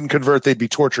if they didn't convert, they'd be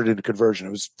tortured into conversion.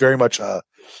 It was very much a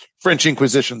French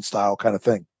Inquisition style kind of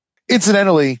thing.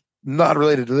 Incidentally, not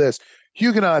related to this,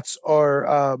 Huguenots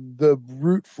are the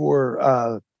root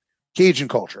for Cajun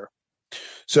culture.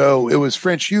 So it was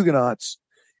French Huguenots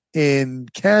in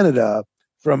Canada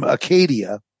from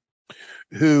Acadia,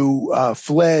 who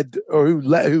fled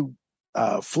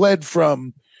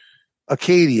from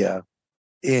Acadia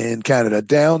in Canada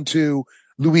down to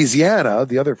Louisiana,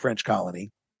 the other French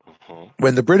colony,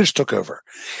 when the British took over.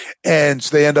 And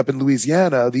so they end up in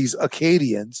Louisiana, these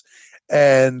Acadians,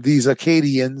 who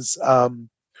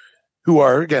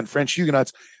are, again, French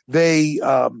Huguenots, they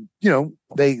come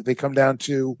down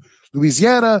to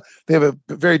Louisiana. They have a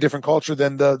very different culture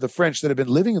than the French that have been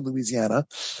living in Louisiana.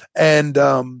 And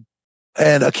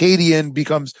Acadian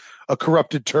becomes a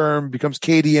corrupted term, becomes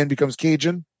Cadian, becomes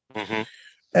Cajun. Mm-hmm.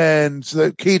 And so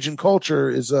the Cajun culture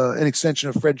is an extension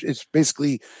of French. It's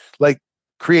basically like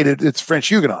it's French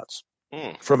Huguenots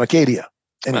from Acadia.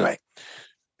 Anyway.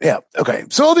 Yeah. Okay.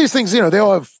 So all these things, they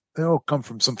all come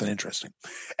from something interesting.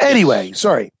 Anyway,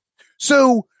 sorry.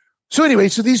 So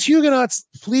these Huguenots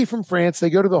flee from France. They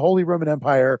go to the Holy Roman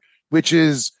Empire, which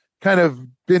is kind of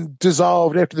been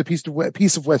dissolved after the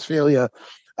Peace of Westphalia,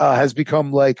 has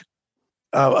become like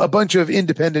a bunch of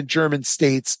independent German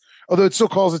states, although it still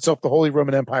calls itself the Holy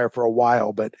Roman Empire for a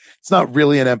while, but it's not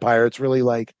really an empire. It's really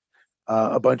like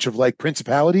a bunch of like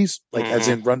principalities, like as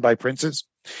in run by princes,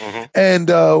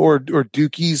 and or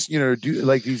duchies,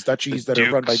 like these duchies that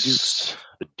are run by dukes.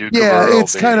 The Duke yeah, of Earl,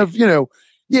 it's kind of,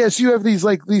 yes, you have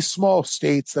these small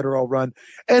states that are all run,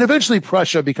 and eventually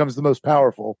Prussia becomes the most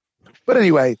powerful. But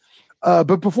anyway,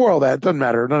 but before all that, it doesn't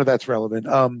matter. None of that's relevant.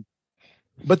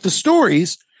 But the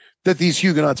stories that these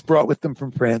Huguenots brought with them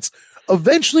from France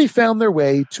eventually found their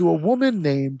way to a woman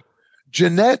named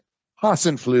Jeanette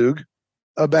Hassenpflug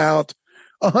about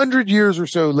 100 years or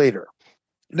so later.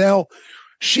 Now,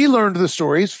 she learned the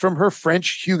stories from her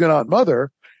French Huguenot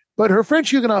mother, but her French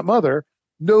Huguenot mother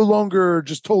no longer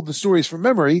just told the stories from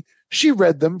memory. She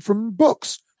read them from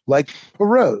books like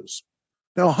Perrault's.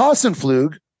 Now,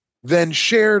 Hassenpflug then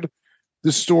shared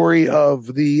the story of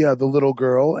the little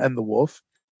girl and the wolf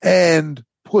and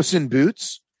Puss in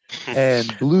Boots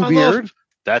and Bluebeard.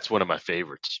 That's one of my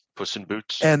favorites, Puss in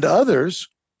Boots. And others.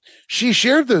 She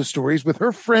shared those stories with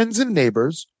her friends and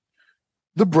neighbors,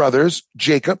 the brothers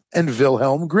Jacob and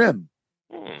Wilhelm Grimm.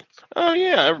 Oh,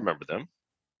 yeah, I remember them.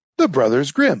 The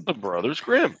Brothers Grimm. The Brothers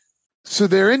Grimm. So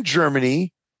they're in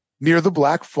Germany near the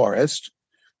Black Forest,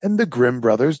 and the Grimm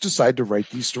brothers decide to write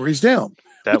these stories down.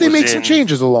 But they make some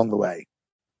changes along the way.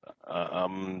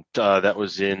 That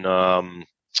was in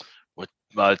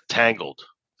Tangled,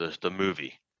 the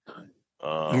movie.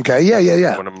 Okay,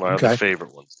 yeah. One of my other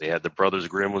favorite ones. They had the Brothers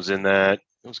Grimm was in that.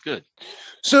 It was good.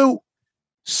 So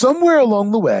somewhere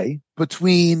along the way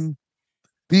between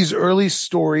these early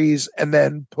stories and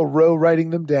then Perrault writing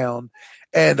them down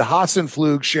and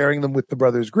Hassenpflug sharing them with the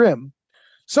Brothers Grimm,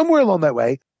 somewhere along that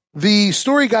way, the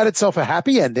story got itself a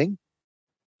happy ending.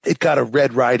 It got a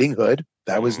Red Riding Hood.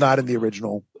 That was not in the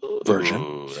original version.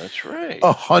 Ooh, that's right.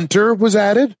 A hunter was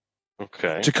added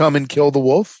to come and kill the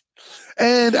wolf.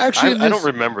 And actually, I don't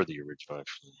remember the original,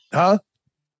 actually. Huh?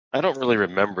 I don't really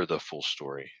remember the full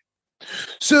story.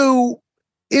 So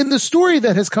in the story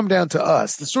that has come down to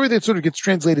us, the story that sort of gets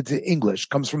translated to English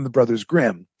comes from the Brothers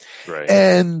Grimm. Right.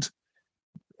 And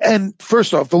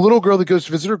first off, the little girl that goes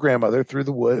to visit her grandmother through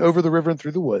the wood, over the river and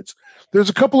through the woods, there's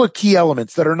a couple of key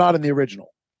elements that are not in the original.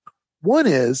 One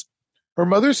is her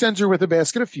mother sends her with a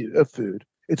basket of food.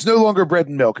 It's no longer bread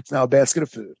and milk. It's now a basket of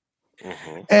food.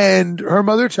 Mm-hmm. And her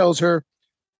mother tells her,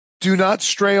 do not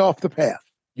stray off the path.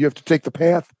 You have to take the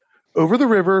path over the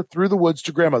river, through the woods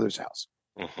to grandmother's house.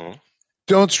 Mm-hmm.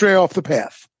 Don't stray off the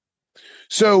path.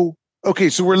 So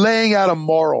we're laying out a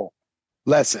moral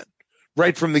lesson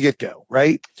right from the get-go,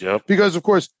 right? Yep. Because, of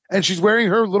course, and she's wearing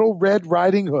her little Red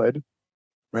Riding Hood,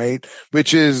 right?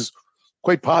 Which is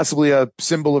quite possibly a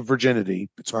symbol of virginity.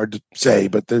 It's hard to say,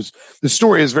 but the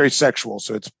story is very sexual,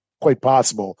 so it's quite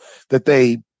possible that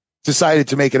they decided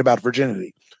to make it about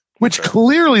virginity, which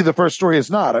clearly the first story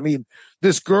is not. I mean,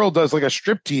 this girl does like a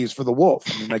striptease for the wolf.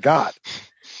 I mean, my God.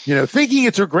 Thinking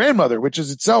it's her grandmother, which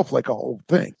is itself like a whole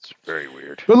thing. It's very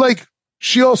weird. But like,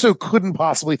 she also couldn't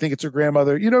possibly think it's her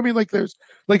grandmother. You know what I mean? Like there's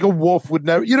like a wolf would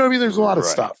never, you know what I mean? There's a lot of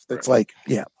stuff that's like,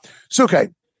 yeah. So, okay.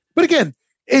 But again,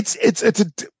 that's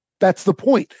the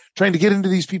point. Trying to get into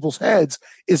these people's heads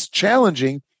is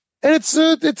challenging, and it's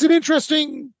an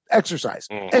interesting exercise.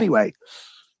 Anyway,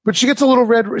 but she gets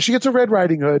a Red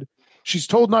Riding Hood. She's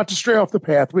told not to stray off the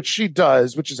path, which she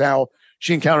does, which is how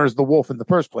she encounters the wolf in the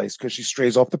first place, because she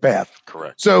strays off the path.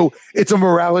 Correct. So it's a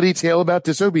morality tale about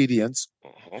disobedience.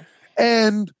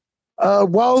 And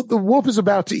while the wolf is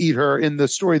about to eat her in the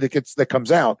story that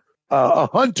comes out, a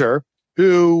hunter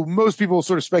who most people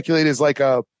sort of speculate is like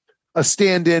a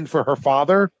stand-in for her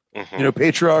father,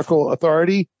 patriarchal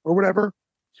authority or whatever.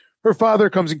 Her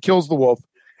father comes and kills the wolf.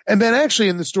 And then actually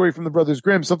in the story from the Brothers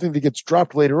Grimm, something that gets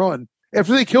dropped later on,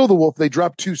 after they kill the wolf, they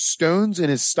drop 2 stones in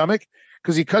his stomach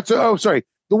because he cuts. The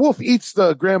wolf eats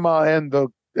the grandma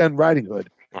and Riding Hood,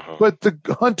 but the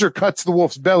hunter cuts the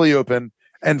wolf's belly open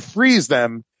and frees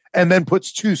them, and then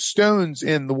puts 2 stones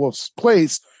in the wolf's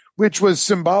place, which was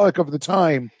symbolic of the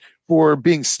time for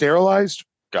being sterilized.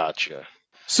 Gotcha.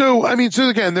 So I mean, so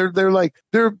again,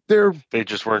 they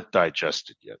just weren't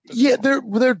digested yet. Yeah,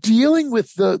 they're dealing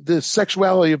with the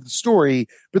sexuality of the story,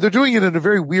 but they're doing it in a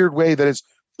very weird way that is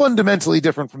fundamentally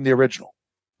different from the original,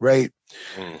 right?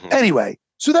 Anyway,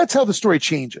 so that's how the story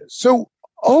changes. So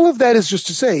all of that is just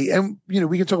to say, and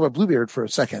we can talk about Bluebeard for a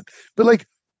second, but like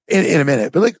in a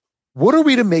minute, but like, what are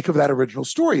we to make of that original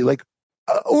story? Like,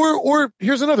 or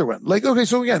here's another one. Like, okay,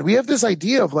 so again, we have this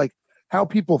idea of like how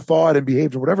people thought and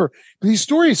behaved or whatever. But these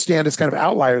stories stand as kind of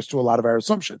outliers to a lot of our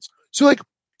assumptions. So like,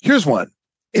 here's one.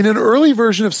 In an early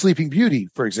version of Sleeping Beauty,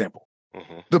 for example,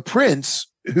 the prince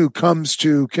who comes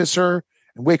to kiss her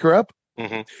and wake her up,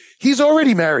 he's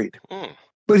already married,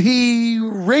 but he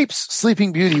rapes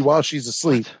Sleeping Beauty while she's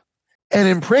asleep and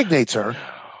impregnates her.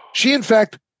 She, in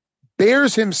fact,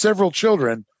 bears him several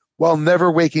children while never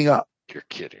waking up. You're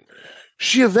kidding me.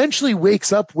 She eventually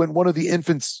wakes up when one of the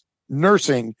infants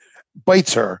nursing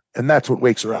bites her, and that's what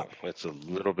wakes her up. It's a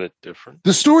little bit different.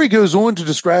 The story goes on to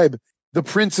describe the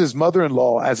prince's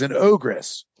mother-in-law as an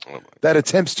ogress that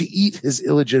attempts to eat his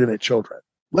illegitimate children.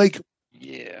 Like,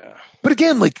 yeah. But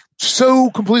again, like, so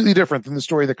completely different than the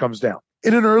story that comes down.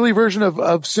 In an early version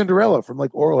of Cinderella from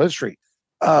like oral history,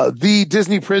 the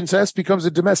Disney princess becomes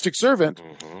a domestic servant,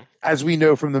 as we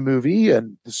know from the movie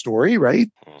and the story, right?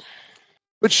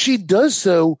 But she does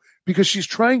so because she's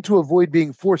trying to avoid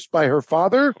being forced by her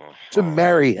father to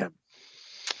marry him.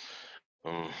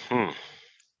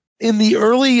 In the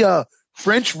early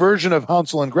French version of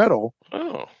Hansel and Gretel,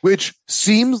 which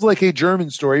seems like a German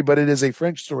story, but it is a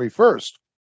French story first,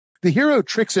 the hero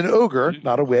tricks an ogre,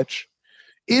 not a witch,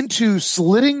 into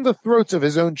slitting the throats of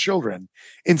his own children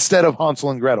instead of Hansel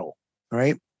and Gretel,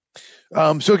 right?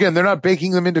 So again, they're not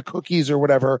baking them into cookies or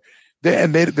whatever,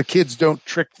 the kids don't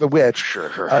trick the witch.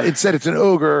 Instead, it's an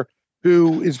ogre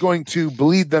who is going to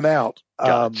bleed them out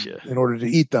in order to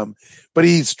eat them, but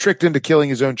he's tricked into killing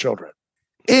his own children.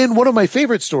 In one of my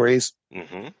favorite stories,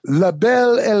 La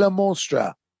Belle et la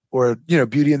Monstre, or,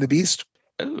 Beauty and the Beast.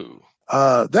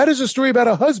 That is a story about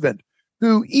a husband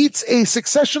who eats a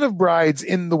succession of brides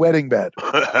in the wedding bed.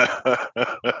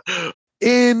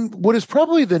 In what is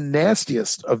probably the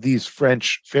nastiest of these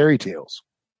French fairy tales.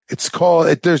 It's called,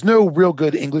 there's no real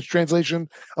good English translation.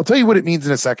 I'll tell you what it means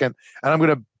in a second. And I'm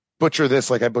going to butcher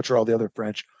this like I butcher all the other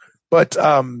French. But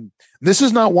this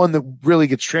is not one that really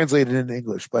gets translated into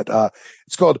English, but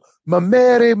it's called Ma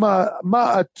mere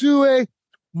ma tue,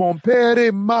 mon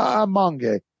pere ma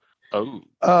mange.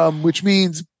 Oh. Which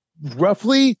means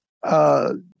roughly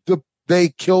they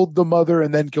killed the mother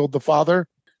and then killed the father.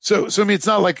 So I mean, it's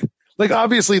not like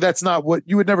obviously that's not what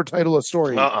you would never title a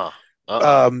story.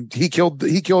 He killed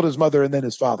his mother and then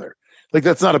his father. Like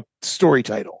that's not a story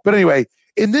title. But anyway,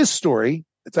 in this story,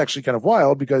 it's actually kind of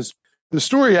wild because the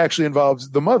story actually involves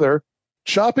the mother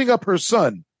chopping up her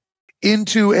son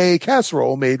into a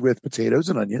casserole made with potatoes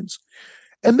and onions.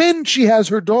 And then she has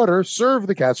her daughter serve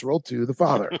the casserole to the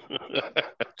father.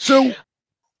 So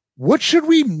what should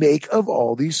we make of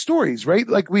all these stories, right?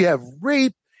 Like we have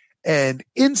rape and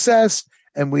incest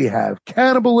and we have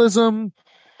cannibalism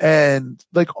and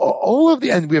like all of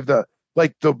the, and we have the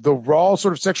raw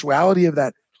sort of sexuality of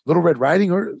that Little Red Riding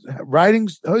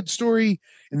Hood story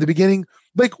in the beginning.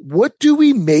 Like, what do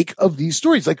we make of these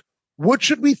stories? Like, what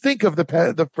should we think of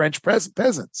the French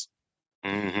peasants?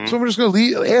 Mm-hmm. So I'm just going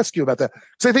to ask you about that.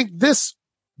 So I think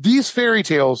these fairy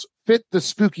tales fit the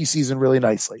spooky season really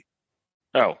nicely.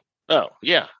 Oh,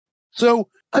 yeah. So,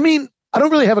 I mean, I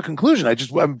don't really have a conclusion.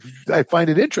 I find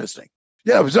it interesting.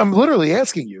 Yeah, I'm literally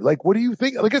asking you, like, what do you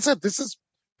think? Like I said, this is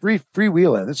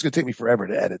freewheeling. This is going to take me forever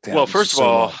to edit down. Well, first of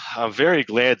all, I'm very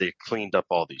glad they cleaned up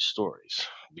all these stories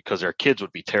because our kids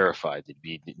would be terrified. They'd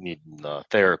be needing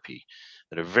therapy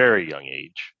at a very young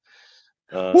age.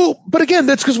 Well, but again,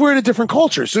 that's because we're in a different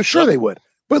culture. So sure they would.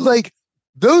 But like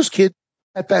those kids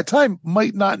at that time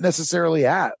might not necessarily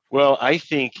have. Well, I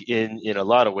think in a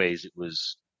lot of ways it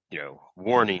was,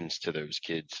 warnings to those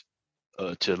kids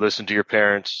to listen to your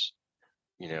parents,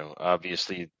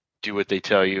 obviously do what they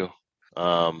tell you.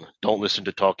 Don't listen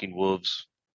to talking wolves,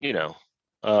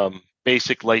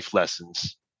 basic life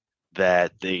lessons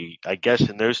that I guess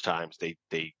in those times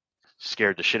they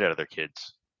scared the shit out of their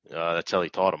kids. That's how they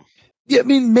taught them. Yeah, I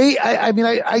mean,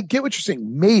 I get what you're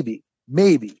saying. Maybe,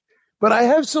 but I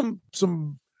have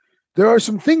there are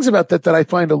some things about that I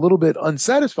find a little bit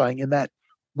unsatisfying in that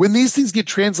when these things get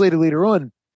translated later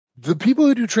on, the people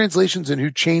who do translations and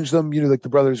who change them, like the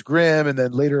Brothers Grimm and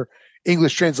then later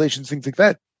English translations, things like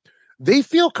that, they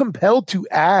feel compelled to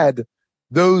add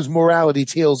those morality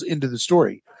tales into the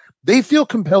story. They feel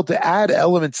compelled to add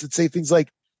elements that say things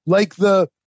like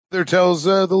there tells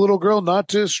the little girl not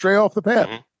to stray off the path.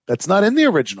 Mm-hmm. That's not in the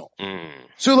original.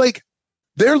 So like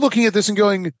they're looking at this and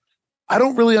going, I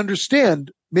don't really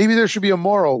understand. Maybe there should be a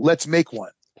moral. Let's make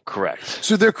one. Correct.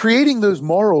 So they're creating those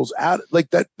morals out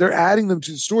like that. They're adding them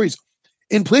to the stories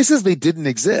in places they didn't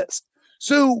exist.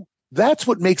 So that's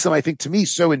what makes them, I think, to me,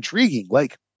 so intriguing.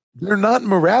 Like they're not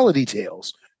morality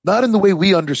tales, not in the way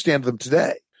we understand them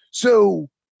today. So,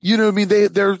 I mean,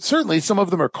 they're certainly, some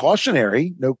of them are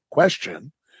cautionary, no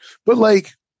question, but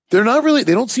like, they're not really,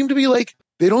 they don't seem to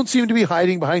be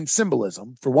hiding behind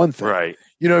symbolism for one thing. Right.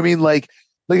 You know what I mean? Like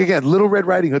again, Little Red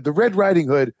Riding Hood, the Red Riding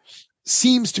Hood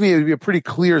seems to me to be a pretty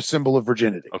clear symbol of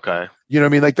virginity. Okay. You know what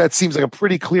I mean? Like that seems like a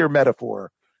pretty clear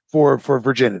metaphor for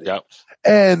virginity. Yep.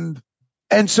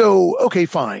 And so, okay,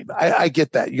 fine. I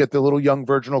get that. You get the little young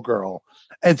virginal girl.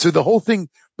 And so the whole thing,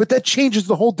 but that changes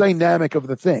the whole dynamic of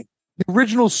the thing. The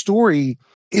original story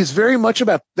is very much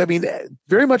about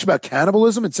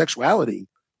cannibalism and sexuality.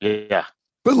 Yeah.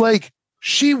 But like,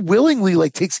 she willingly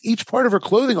like takes each part of her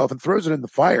clothing off and throws it in the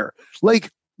fire. Like,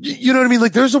 you know what I mean?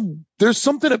 Like there's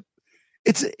something,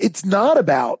 it's not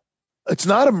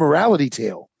a morality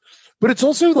tale, but it's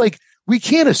also like, we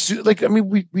can't assume, like, I mean,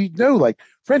 we know like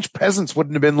French peasants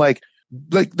wouldn't have been like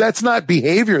that's not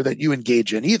behavior that you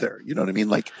engage in either. You know what I mean?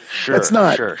 Like sure, that's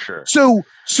not sure.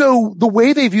 So the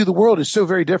way they view the world is so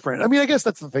very different. I mean, I guess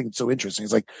that's the thing that's so interesting.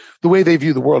 It's like the way they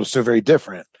view the world is so very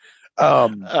different.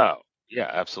 Oh yeah,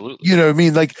 absolutely. You know what I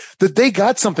mean? Like that they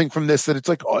got something from this that it's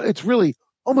like, it's really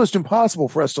almost impossible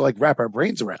for us to like wrap our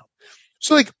brains around.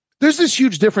 So like, there's this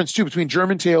huge difference too between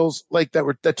German tales like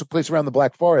that took place around the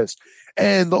Black Forest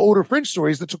and the older French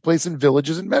stories that took place in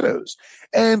villages and meadows.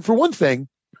 And for one thing,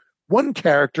 one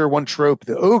character, one trope,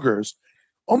 the ogres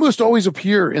almost always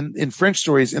appear in French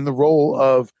stories in the role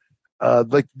of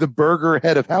like the burgher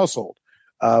head of household,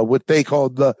 what they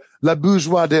called the la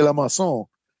bourgeois de la maison,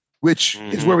 which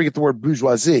is where we get the word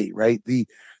bourgeoisie, right? The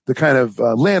kind of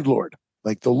landlord,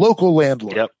 like the local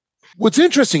landlord. Yep. What's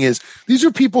interesting is these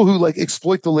are people who like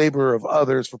exploit the labor of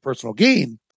others for personal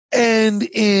gain. And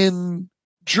in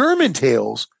German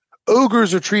tales,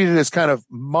 ogres are treated as kind of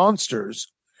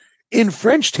monsters. In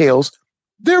French tales,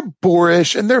 they're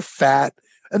boorish and they're fat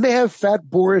and they have fat,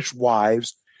 boorish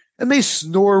wives and they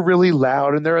snore really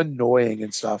loud and they're annoying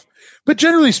and stuff. But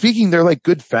generally speaking, they're like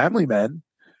good family men.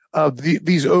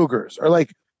 These ogres are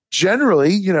like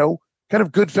generally, kind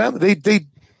of good family. They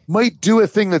might do a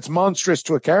thing that's monstrous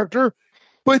to a character,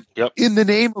 but in the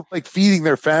name of like feeding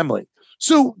their family.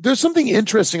 So there's something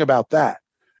interesting about that.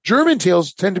 German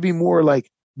tales tend to be more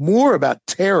about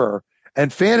terror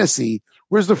and fantasy,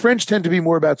 whereas the French tend to be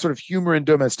more about sort of humor and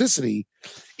domesticity,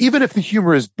 even if the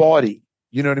humor is bawdy.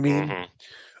 You know what I mean?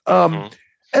 Mm-hmm.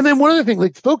 And then one other thing,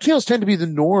 like folk tales tend to be the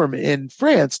norm in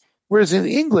France, whereas in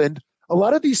England, a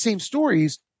lot of these same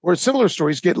stories or similar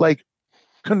stories get like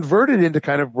converted into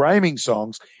kind of rhyming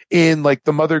songs in like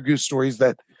the Mother Goose stories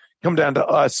that come down to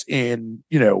us in,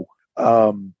 in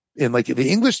like the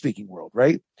English speaking world.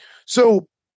 Right. So,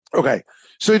 okay.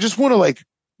 So I just want to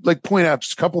like point out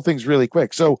just a couple things really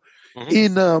quick. So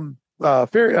in,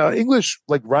 English,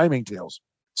 like rhyming tales,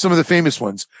 some of the famous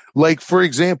ones, like for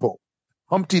example,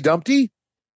 Humpty Dumpty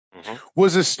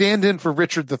was a stand-in for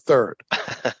Richard III.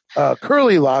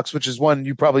 Curly Locks, which is one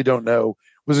you probably don't know,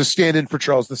 was a stand-in for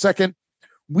Charles II.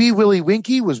 Wee Willie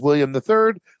Winky was William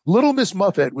III. Little Miss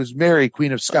Muffet was Mary,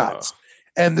 Queen of Scots.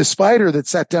 And the spider that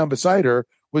sat down beside her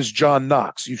was John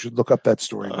Knox. You should look up that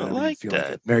story whenever you feel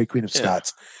like it. Mary, Queen of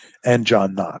Scots and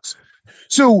John Knox.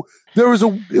 So it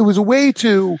was a way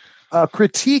to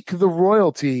critique the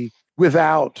royalty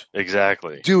without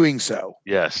doing so.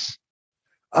 Yes.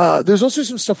 There's also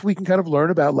some stuff we can kind of learn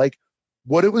about, like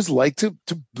what it was like to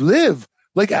live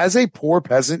like as a poor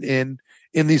peasant in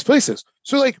these places.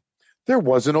 So like there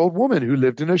was an old woman who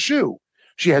lived in a shoe.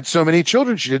 She had so many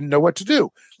children, she didn't know what to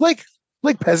do. Like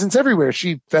peasants everywhere.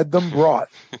 She fed them broth.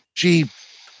 She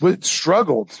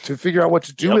struggled to figure out what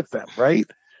to do with them. Right.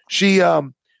 She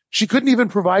couldn't even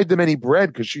provide them any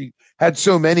bread because she had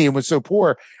so many and was so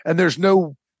poor. And there's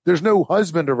no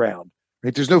husband around.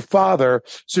 Right? There's no father.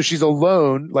 So she's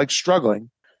alone, like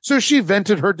struggling. So she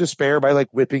vented her despair by like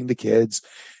whipping the kids.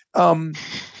 And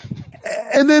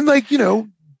then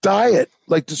diet,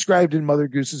 like described in Mother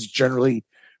Goose, is generally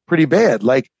pretty bad.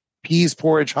 Like peas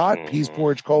porridge hot, peas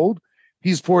porridge cold,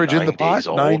 peas porridge in the pot,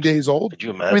 9 days old. Could you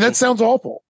imagine? I mean, that sounds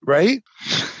awful, right?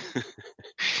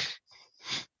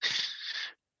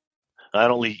 I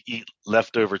only eat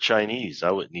leftover Chinese.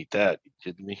 I wouldn't eat that. You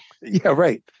kidding me? Yeah,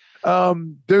 right.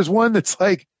 There's one that's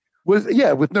like, with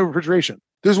no refrigeration.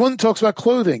 There's one that talks about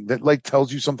clothing that like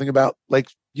tells you something about like,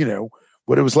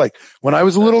 what it was like. When I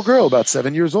was a little girl, about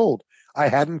 7 years old, I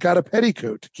hadn't got a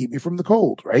petticoat to keep me from the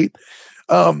cold, right?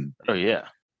 Oh yeah.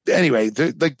 Anyway,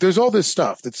 there's all this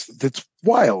stuff that's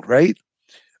wild, right?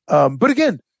 But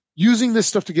again, using this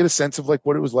stuff to get a sense of like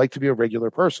what it was like to be a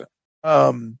regular person.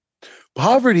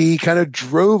 Poverty kind of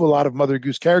drove a lot of Mother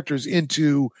Goose characters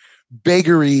into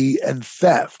beggary and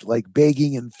theft, like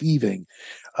begging and thieving.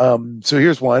 So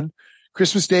here's one.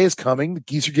 Christmas Day is coming. The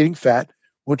geese are getting fat.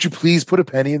 Won't you please put a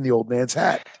penny in the old man's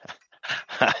hat?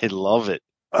 I love it.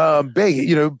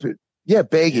 Begging,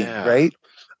 begging, right?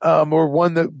 Or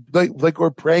one that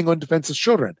or preying on defenseless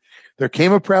children. There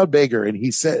came a proud beggar and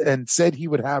he said he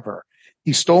would have her.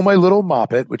 He stole my little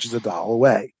moppet, which is $1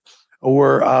 away.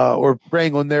 Or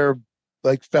preying on their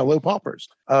like fellow paupers.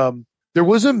 There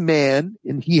was a man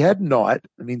and he had naught.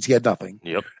 That means he had nothing.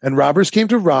 Yep. And robbers came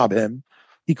to rob him.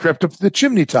 He crept up to the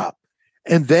chimney top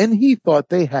and then he thought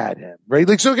they had him, right?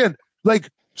 Like, so again,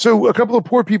 so a couple of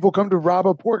poor people come to rob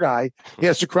a poor guy. He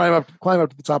has to climb up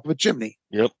to the top of a chimney.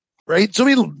 Yep. Right. So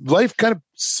I mean, life kind of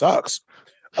sucks.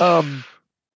 The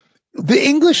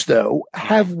English though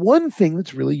have one thing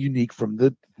that's really unique from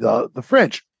the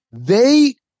French.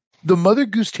 The Mother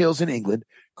Goose tales in England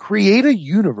create a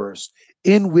universe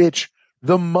in which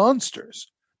the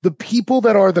monsters, the people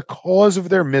that are the cause of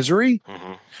their misery,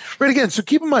 right? Again, so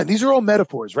keep in mind, these are all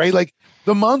metaphors, right? Like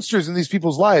the monsters in these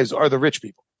people's lives are the rich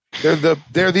people. They're the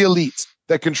elites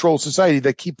that control society,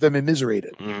 that keep them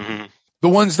immiserated. The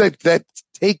ones that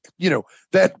take,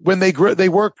 that when they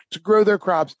work to grow their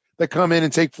crops, that come in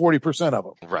and take 40% of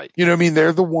them. Right. You know what I mean?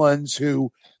 They're the ones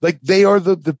who they are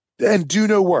and do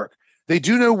no work. They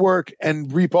do no work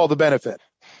and reap all the benefit.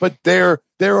 But their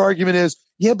argument is,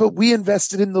 yeah, but we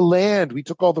invested in the land. We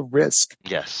took all the risk.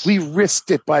 Yes. We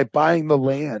risked it by buying the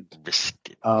land. Risked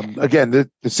it. Again,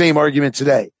 the same argument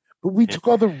today. But we took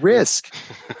all the risk.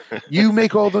 You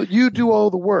do all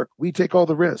the work. We take all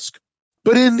the risk.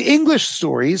 But in English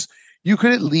stories, you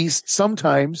could at least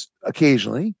sometimes,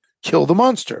 occasionally, kill the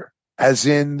monster, as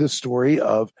in the story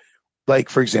of, like,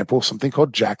 for example, something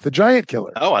called Jack the Giant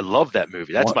Killer. Oh, I love that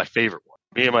movie. That's my favorite one.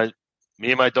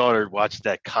 Me and my daughter watched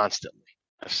that constantly.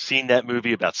 I've seen that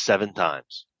movie about 7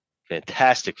 times.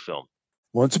 Fantastic film.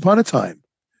 Once upon a time,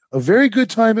 a very good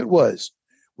time it was,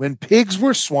 when pigs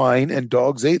were swine and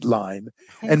dogs ate lime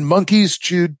and monkeys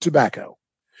chewed tobacco,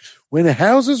 when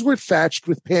houses were thatched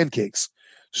with pancakes,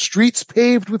 streets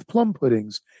paved with plum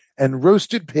puddings, and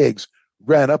roasted pigs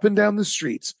ran up and down the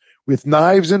streets with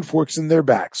knives and forks in their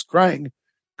backs, crying,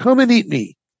 "Come and eat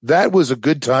me. That was a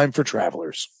good time for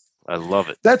travelers." I love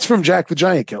it. That's from Jack the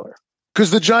Giant Killer.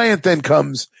 Because the giant then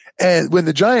comes, and when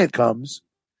the giant comes,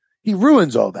 he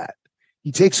ruins all that.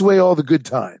 He takes away all the good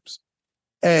times.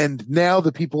 And now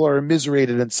the people are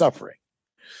immiserated and suffering.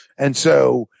 And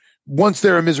so once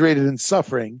they're immiserated and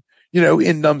suffering,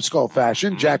 in numbskull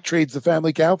fashion, Jack trades the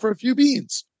family cow for a few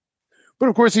beans. But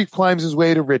of course, he climbs his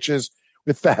way to riches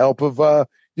with the help of, some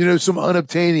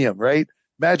unobtainium, right?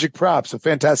 Magic props, a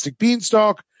fantastic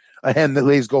beanstalk, a hen that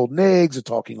lays golden eggs, a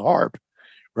talking harp,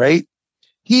 right?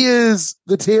 He is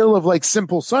the tale of like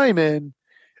Simple Simon,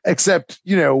 except,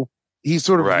 he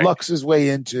sort of lucks his way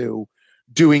into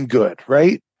doing good,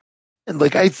 right? And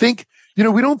like, I think, we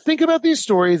don't think about these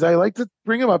stories. I like to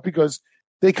bring them up because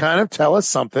they kind of tell us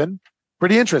something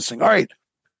pretty interesting. All right.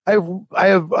 I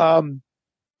have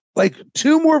like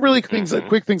two more really things,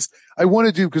 quick things I want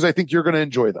to do because I think you're going to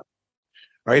enjoy them.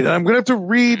 All right. And I'm going to have to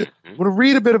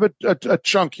read a bit of a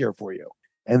chunk here for you.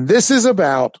 And this is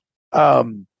about, I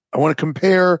want to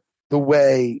compare the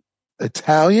way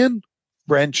Italian,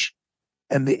 French,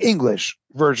 and the English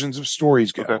versions of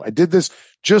stories go. Okay. I did this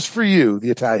just for you, the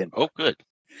Italian. Oh, good.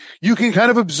 You can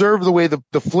kind of observe the way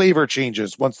the flavor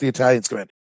changes once the Italians come in.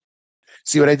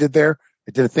 See what I did there?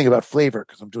 I did a thing about flavor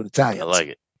because I'm doing Italians. I like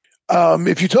it.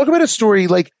 If you talk about a story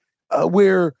like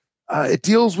where it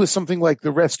deals with something like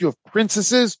the rescue of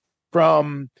princesses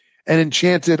from an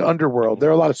enchanted underworld, there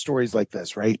are a lot of stories like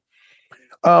this, right?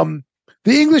 The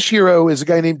English hero is a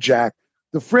guy named Jack.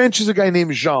 The French is a guy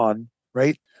named Jean,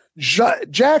 right?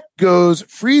 Jack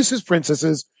frees his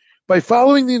princesses by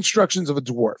following the instructions of a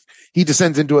dwarf. He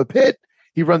descends into a pit.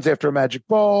 He runs after a magic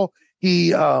ball.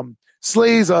 He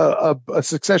slays a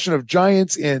succession of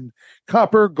giants in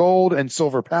copper, gold, and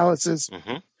silver palaces.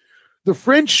 Mm-hmm. The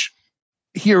French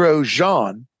hero,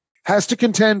 Jean, has to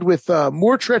contend with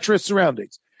more treacherous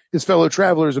surroundings. His fellow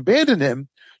travelers abandon him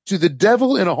to the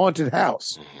devil in a haunted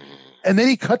house. And then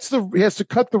he has to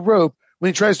cut the rope when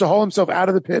he tries to haul himself out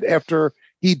of the pit after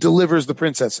he delivers the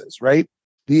princesses, right?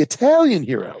 The Italian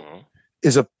hero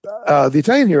is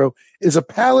a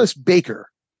palace baker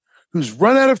who's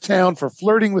run out of town for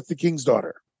flirting with the king's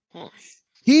daughter.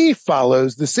 He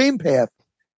follows the same path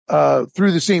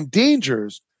through the same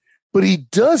dangers, but he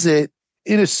does it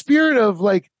in a spirit of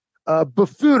like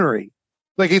buffoonery,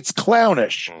 like it's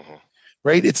clownish,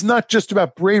 right? It's not just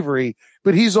about bravery,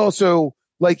 but he's also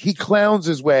like he clowns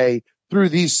his way through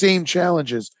these same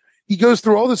challenges. He goes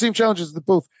through all the same challenges that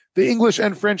both the English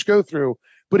and French go through,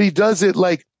 but he does it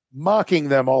like mocking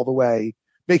them all the way,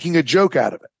 making a joke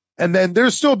out of it. And then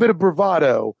there's still a bit of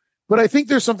bravado, but I think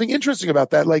there's something interesting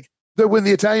about that. Like that when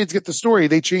the Italians get the story,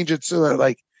 they change it so that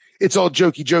like it's all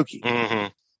jokey.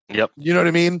 Mm-hmm. Yep. You know what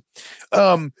I mean?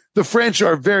 The French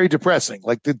are very depressing.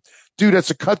 Like the dude has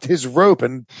to cut his rope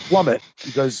and plummet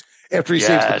because after he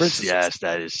saves the princess. Yes,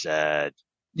 that is sad.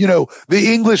 The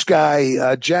English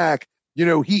guy, Jack,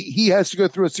 he has to go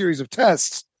through a series of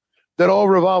tests that all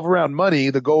revolve around money,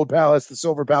 the gold palace, the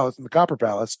silver palace, and the copper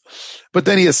palace. But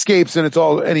then he escapes and it's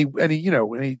all,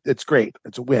 it's great.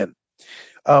 It's a win.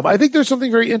 I think there's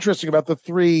something very interesting about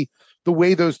the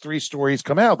way those three stories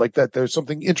come out, like that. There's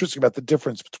something interesting about the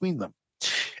difference between them.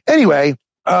 Anyway,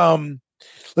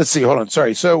 let's see. Hold on.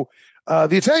 Sorry. So,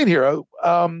 the Italian hero,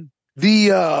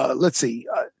 let's see,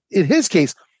 in his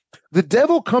case, the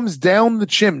devil comes down the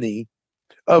chimney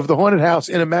of the haunted house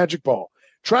in a magic ball,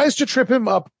 tries to trip him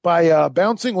up by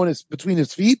bouncing between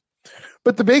his feet.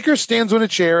 But the baker stands on a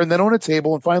chair and then on a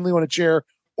table and finally on a chair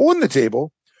on the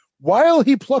table while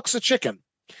he plucks a chicken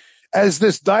as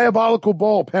this diabolical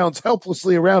ball pounds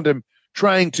helplessly around him,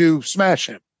 trying to smash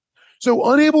him.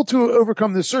 So unable to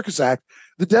overcome this circus act,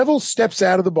 the devil steps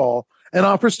out of the ball and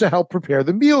offers to help prepare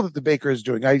the meal that the baker is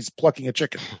doing. He's plucking a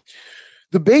chicken.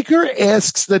 The baker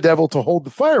asks the devil to hold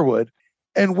the firewood,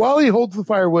 and while he holds the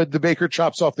firewood, the baker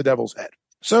chops off the devil's head.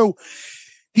 So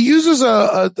he uses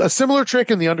a similar trick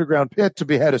in the underground pit to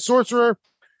behead a sorcerer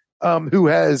who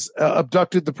has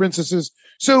abducted the princesses.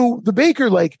 So the baker,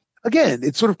 again,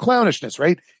 it's sort of clownishness,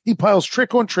 right? He piles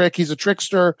trick on trick. He's a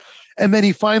trickster. And then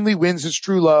he finally wins his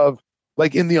true love,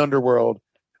 in the underworld.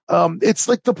 It's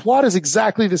like the plot is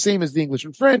exactly the same as the English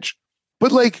and French,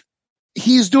 but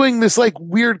he's doing this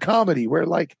weird comedy where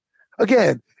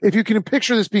again, if you can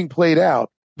picture this being played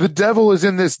out, the devil is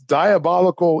in this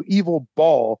diabolical evil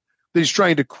ball that he's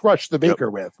trying to crush the baker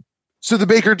with. So the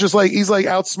baker just he's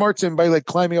outsmarts him by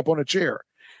climbing up on a chair.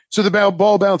 So the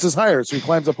ball bounces higher. So he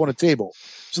climbs up on a table.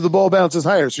 So the ball bounces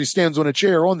higher. So he stands on a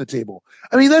chair on the table.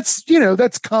 I mean, that's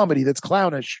comedy. That's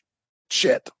clownish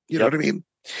shit. You know what I mean?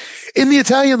 In the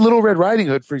Italian Little Red Riding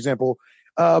Hood, for example,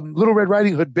 Little Red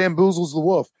Riding Hood bamboozles the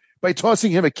wolf by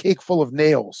tossing him a cake full of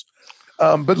nails.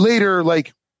 But later,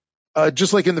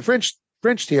 just like in the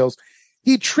French tales,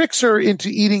 he tricks her into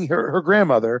eating her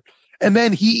grandmother, and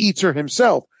then he eats her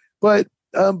himself. But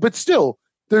still,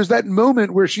 there's that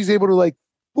moment where she's able to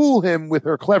fool him with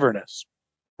her cleverness,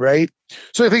 right?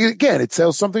 So I think again, it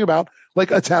tells something about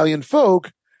Italian folk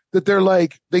that they're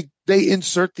they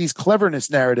insert these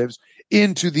cleverness narratives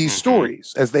into these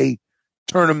stories as they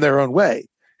turn them their own way.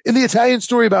 In the Italian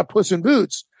story about Puss in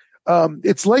Boots,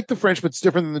 it's like the French, but it's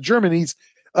different than the German.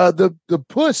 The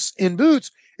Puss in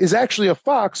Boots is actually a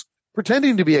fox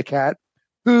pretending to be a cat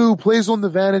who plays on the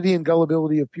vanity and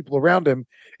gullibility of people around him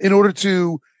in order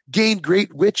to gain great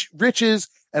riches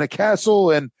and a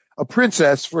castle and a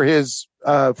princess for his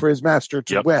master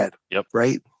to wed. Yep.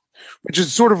 Right. Which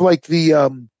is sort of like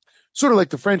the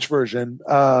French version,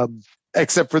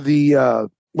 except for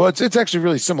it's actually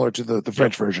really similar to the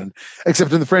French version,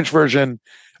 except in the French version,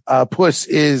 Puss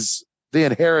is the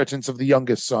inheritance of the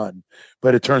youngest son,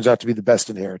 but it turns out to be the best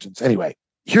inheritance. Anyway,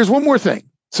 here's one more thing.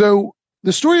 So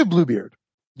the story of Bluebeard,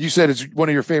 you said is one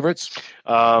of your favorites?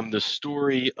 The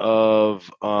story of,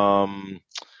 what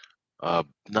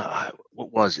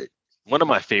was it? One of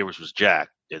my favorites was Jack,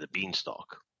 the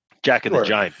Beanstalk. Jack and the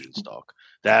Giant Beanstalk.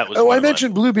 That was. I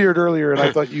mentioned Bluebeard earlier, and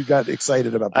I thought you got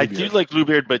excited about Bluebeard. I do like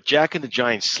Bluebeard, but Jack and the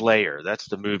Giant Slayer, that's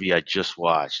the movie I just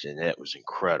watched, and it was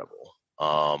incredible.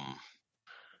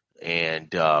 And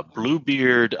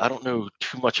Bluebeard, I don't know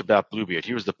too much about Bluebeard.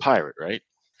 He was the pirate, right?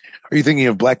 Are you thinking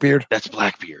of Blackbeard? That's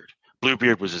Blackbeard.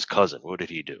 Bluebeard was his cousin. What did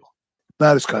he do?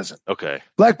 Not his cousin. Okay.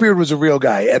 Blackbeard was a real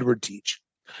guy, Edward Teach.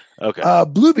 Okay.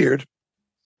 Bluebeard,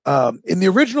 in the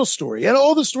original story, and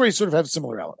all the stories sort of have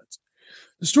similar elements.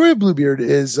 The story of Bluebeard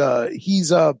is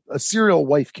he's a serial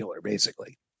wife killer,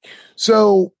 basically.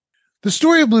 So the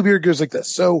story of Bluebeard goes like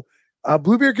this. So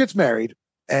Bluebeard gets married,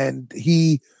 and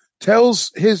he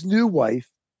tells his new wife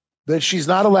that she's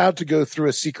not allowed to go through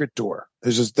a secret door.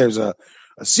 There's a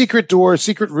secret door, a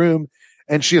secret room,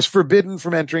 and she is forbidden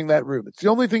from entering that room. It's the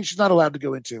only thing she's not allowed to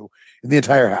go into in the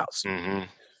entire house. Mm-hmm.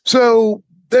 So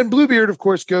then Bluebeard, of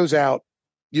course, goes out,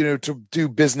 to do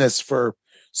business for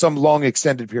some long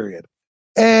extended period.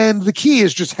 And the key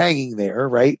is just hanging there,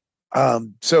 right?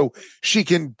 So she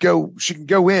can go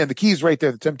in. The key is right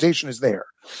there. The temptation is there.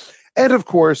 And of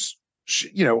course,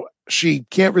 she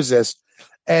can't resist,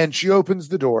 and she opens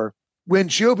the door. When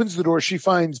she opens the door, she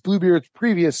finds Bluebeard's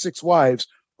previous 6 wives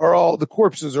the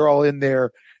corpses are all in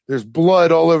there. There's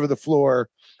blood all over the floor.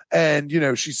 And,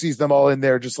 she sees them all in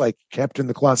there, just kept in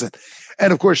the closet.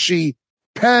 And of course she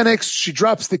panics. She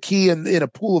drops the key in a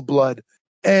pool of blood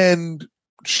and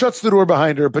shuts the door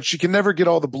behind her, but she can never get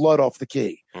all the blood off the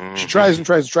key. Mm-hmm. She tries and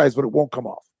tries and tries, but it won't come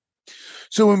off.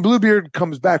 So when Bluebeard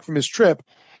comes back from his trip,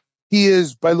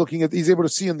 he's able to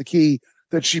see in the key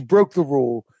that she broke the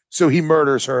rule. So he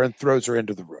murders her and throws her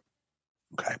into the room.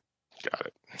 Okay. Got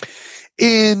it.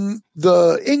 In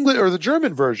the English or the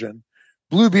German version,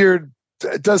 Bluebeard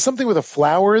does something with a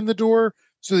flower in the door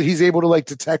so that he's able to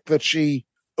detect that she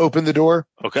opened the door.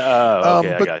 Okay.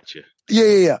 I got you.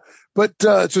 Yeah. But,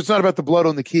 so it's not about the blood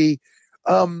on the key.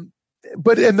 And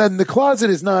then the closet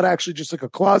is not actually just like a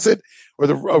closet or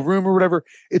a room or whatever.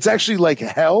 It's actually like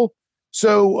hell.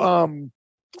 So,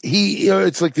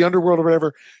 it's like the underworld or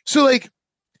whatever. So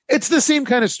it's the same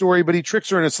kind of story, but he tricks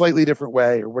her in a slightly different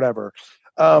way or whatever.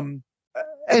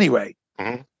 Anyway,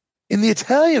 in the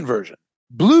Italian version,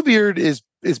 Bluebeard is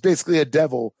basically a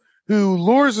devil who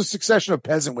lures a succession of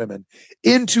peasant women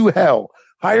into hell,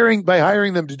 hiring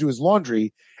them to do his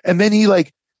laundry. And then he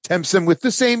tempts them with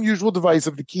the same usual device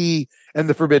of the key and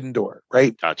the forbidden door,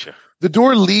 right? Gotcha. The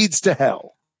door leads to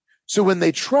hell. So when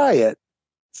they try it,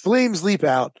 flames leap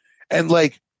out and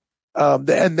they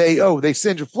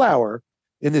singe a flower,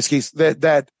 in this case,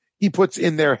 that he puts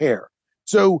in their hair.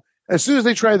 So as soon as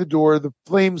they try the door, the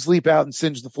flames leap out and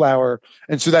singe the flower.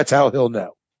 And so that's how he'll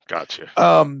know. Gotcha.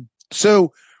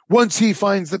 So once he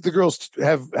finds that the girls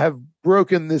have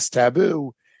broken this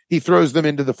taboo, he throws them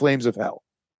into the flames of hell.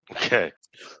 Okay.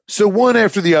 So one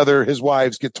after the other, his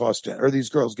wives get tossed in, or these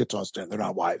girls get tossed in. They're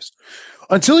not wives.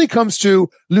 Until he comes to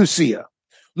Lucia.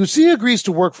 Lucia agrees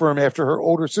to work for him after her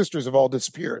older sisters have all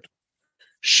disappeared.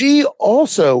 She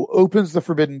also opens the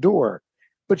forbidden door,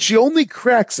 but she only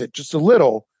cracks it just a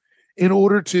little in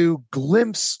order to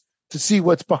glimpse to see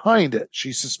what's behind it.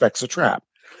 She suspects a trap.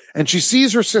 And she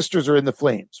sees her sisters are in the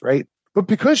flames, right? But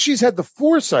because she's had the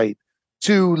foresight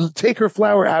to take her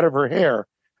flower out of her hair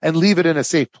and leave it in a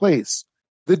safe place,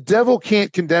 the devil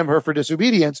can't condemn her for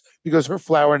disobedience because her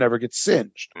flower never gets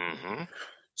singed. Mm-hmm.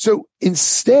 So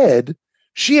instead,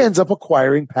 she ends up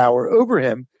acquiring power over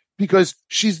him because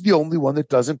she's the only one that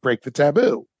doesn't break the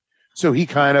taboo. So he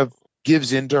kind of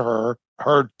gives in to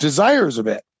her desires a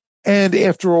bit. And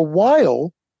after a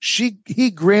while,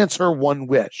 he grants her one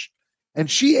wish, and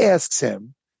she asks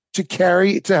him to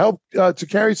carry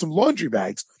some laundry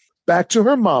bags back to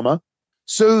her mama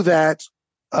so that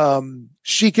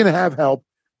she can have help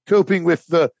coping with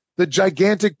the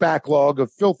gigantic backlog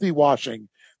of filthy washing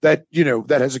that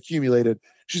has accumulated.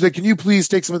 She's like, can you please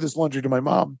take some of this laundry to my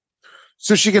mom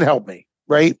so she can help me,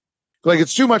 right? Like,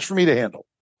 it's too much for me to handle.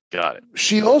 Got it.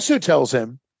 She also tells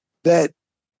him that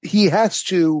he has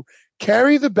to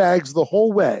carry the bags the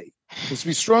whole way. He has to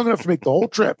be strong enough to make the whole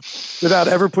trip without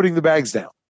ever putting the bags down.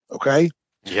 Okay?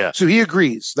 Yeah. So he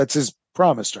agrees. That's his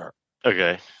promise to her.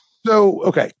 Okay. So,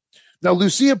 okay. Now,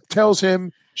 Lucia tells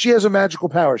him she has a magical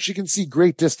power. She can see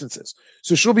great distances.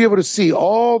 So she'll be able to see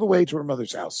all the way to her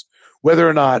mother's house, whether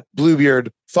or not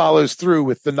Bluebeard follows through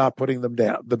with the not putting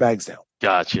the bags down.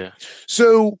 Gotcha.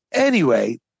 So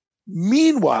anyway,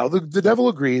 meanwhile, the devil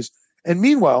agrees. And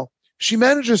meanwhile, she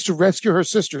manages to rescue her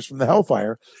sisters from the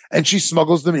hellfire, and she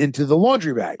smuggles them into the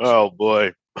laundry bags. Oh,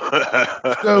 boy.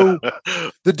 So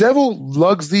the devil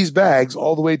lugs these bags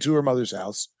all the way to her mother's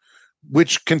house,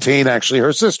 which contain actually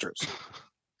her sisters.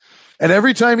 And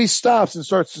every time he stops and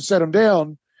starts to set them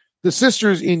down, the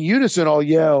sisters in unison all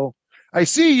yell, I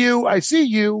see you,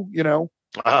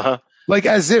 Uh-huh. like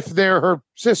as if they're her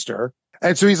sister.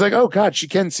 And so he's like, oh, God, she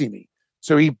can see me.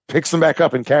 So he picks them back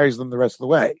up and carries them the rest of the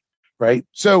way, right?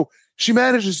 So she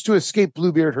manages to escape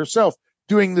Bluebeard herself,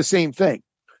 doing the same thing.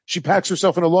 She packs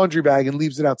herself in a laundry bag and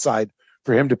leaves it outside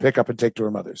for him to pick up and take to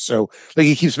her mother's. So like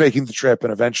he keeps making the trip,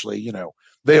 and eventually,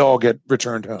 they all get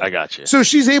returned home. I got you. So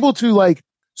she's able to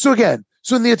so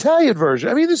in the Italian version,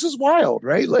 I mean, this is wild,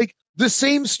 right? Like the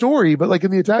same story, but like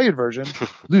in the Italian version,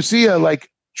 Lucia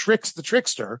tricks the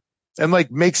trickster and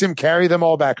makes him carry them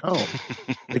all back home,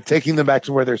 taking them back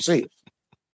to where they're safe.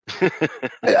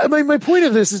 My point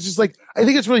of this is just I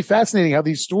think it's really fascinating how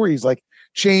these stories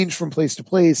change from place to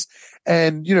place.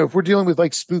 And, if we're dealing with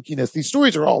spookiness, these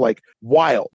stories are all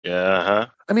wild. Uh-huh.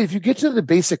 I mean, if you get to the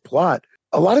basic plot,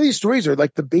 a lot of these stories are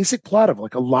the basic plot of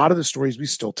a lot of the stories we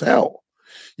still tell.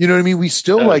 You know what I mean? We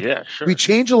still yeah, sure. We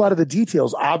change a lot of the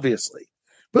details, obviously,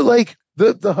 but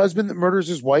the husband that murders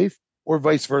his wife, or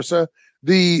vice versa,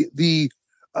 the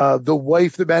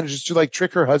wife that manages to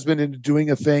trick her husband into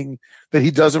doing a thing that he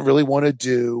doesn't really want to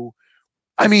do.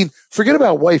 I mean, forget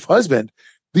about wife, husband.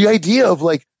 The idea of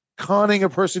conning a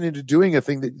person into doing a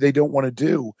thing that they don't want to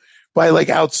do by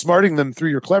outsmarting them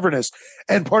through your cleverness.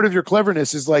 And part of your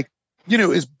cleverness is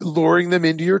is luring them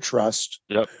into your trust.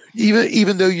 Yep.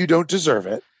 Even though you don't deserve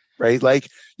it. Right.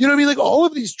 You know what I mean? All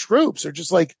of these tropes are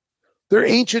just they're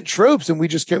ancient tropes, and we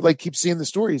just keep seeing the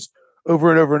stories over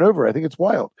and over and over. I think it's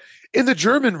wild. In the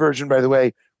German version, by the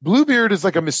way, Bluebeard is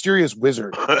a mysterious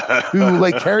wizard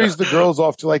who carries the girls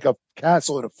off to a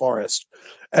castle in a forest.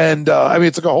 And I mean,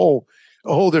 it's a whole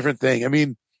different thing. I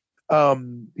mean,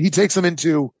 he takes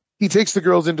the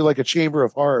girls into a chamber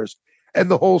of horrors, and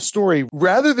the whole story,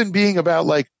 rather than being about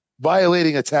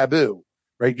violating a taboo,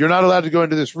 right? You're not allowed to go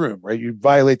into this room, right? You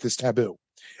violate this taboo.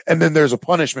 And then there's a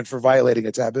punishment for violating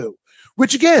a taboo,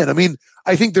 which again, I mean,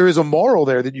 I think there is a moral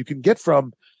there that you can get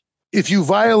from, if you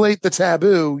violate the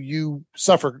taboo, you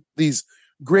suffer these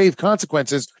grave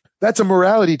consequences. That's a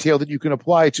morality tale that you can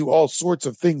apply to all sorts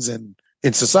of things in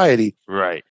society.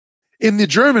 Right. In the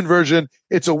German version,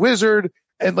 it's a wizard,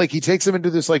 and he takes them into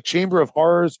this chamber of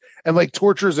horrors and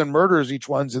tortures and murders each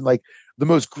one's in the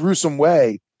most gruesome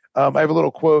way. I have a little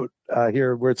quote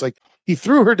here where it's he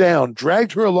threw her down,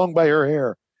 dragged her along by her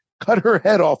hair, cut her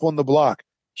head off on the block,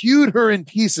 hewed her in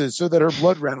pieces so that her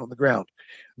blood ran on the ground.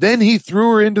 Then he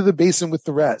threw her into the basin with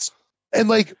the rest. And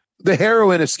the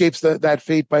heroine escapes that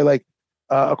fate by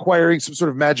acquiring some sort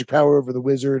of magic power over the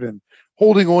wizard and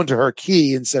holding on to her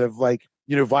key instead of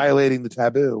violating the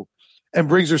taboo, and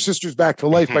brings her sisters back to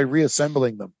life by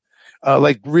reassembling them,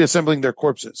 reassembling their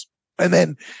corpses. And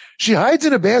then she hides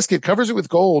in a basket, covers it with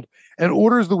gold, and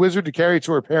orders the wizard to carry it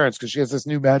to her parents because she has this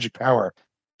new magic power.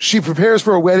 She prepares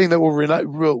for a wedding that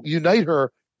will unite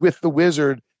her with the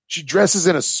wizard. She dresses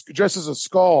a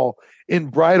skull in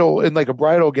a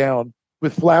bridal gown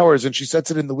with flowers, and she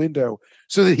sets it in the window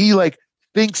so that he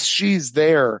thinks she's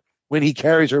there when he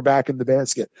carries her back in the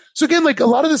basket. So again, a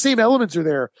lot of the same elements are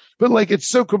there, but it's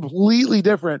so completely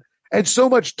different and so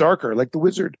much darker. The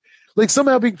wizard,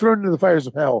 somehow being thrown into the fires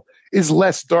of hell is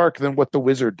less dark than what the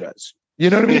wizard does. You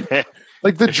know what I mean?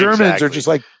 The Germans are just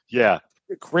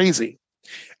crazy.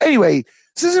 Anyway,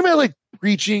 this isn't about like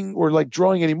preaching or like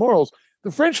drawing any morals.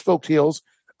 The French folktales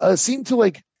seem to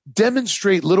like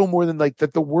demonstrate little more than like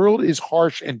that the world is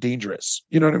harsh and dangerous.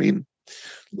 You know what I mean?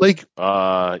 Like,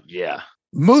 yeah.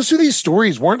 Most of these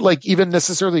stories weren't like even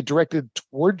necessarily directed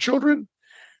toward children,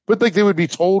 but like they would be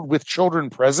told with children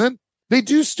present. They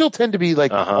do still tend to be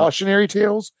like cautionary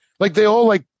tales. Like they all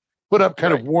like put up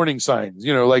kind of warning signs,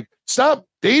 like stop,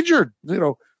 danger,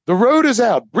 the road is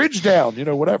out, bridge down,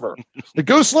 whatever. Like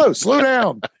go slow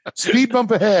down, speed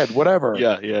bump ahead, whatever.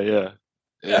 Yeah.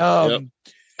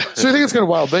 So I think it's kind of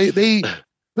wild. But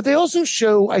they also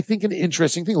show, I think, an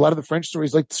interesting thing. A lot of the French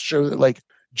stories like to show that like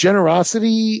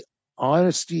generosity,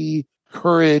 honesty,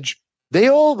 courage, they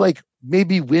all like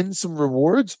maybe win some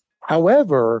rewards.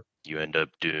 However, you end up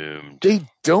doomed. They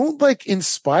don't like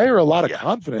inspire a lot of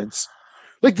confidence.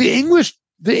 Like the English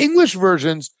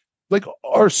versions like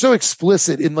are so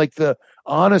explicit in like the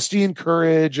honesty and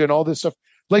courage and all this stuff.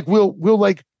 Like we'll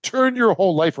like turn your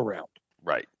whole life around.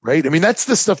 Right. I mean, that's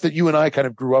the stuff that you and I kind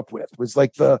of grew up with, was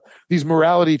like these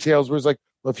morality tales where it's like,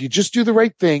 well, if you just do the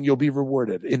right thing, you'll be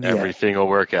rewarded in the everything end. Will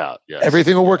work out. Yes.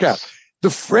 Everything will work out. The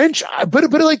French,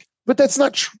 but that's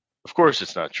not true. Of course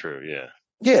it's not true. Yeah.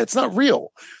 Yeah, it's not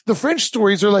real. The French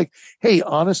stories are like, hey,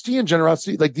 honesty and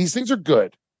generosity, like these things are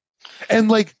good. And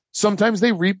like sometimes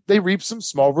they reap some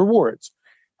small rewards.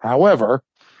 However,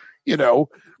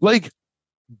 like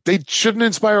they shouldn't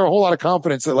inspire a whole lot of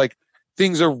confidence that like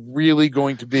things are really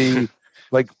going to be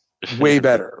like way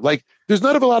better. Like there's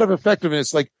not a lot of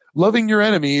effectiveness, like loving your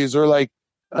enemies or like,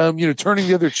 turning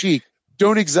the other cheek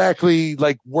don't exactly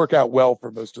like work out well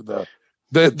for most of the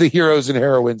heroes and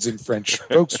heroines in French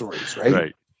folk stories.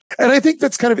 Right. And I think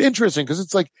that's kind of interesting because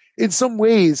it's like, in some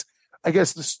ways, I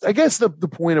guess the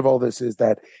point of all this is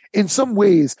that in some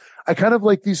ways I kind of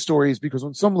like these stories because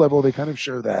on some level they kind of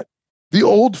show that the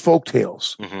old folk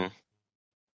tales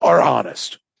are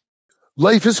honest.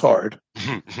 Life is hard.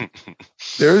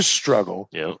 There's struggle.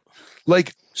 Yep.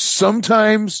 Like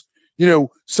sometimes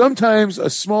a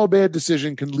small bad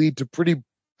decision can lead to pretty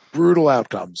brutal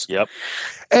outcomes. Yep.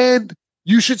 And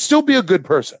you should still be a good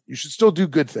person. You should still do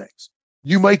good things.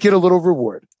 You might get a little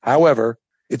reward. However,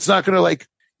 it's not going to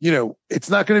it's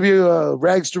not going to be a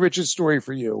rags to riches story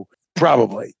for you.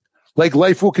 Probably. Like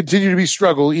life will continue to be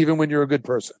struggle even when you're a good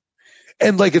person.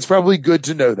 And like, it's probably good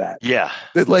to know that. Yeah.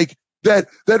 That like, that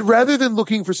rather than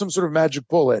looking for some sort of magic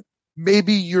bullet,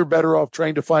 maybe you're better off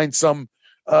trying to find some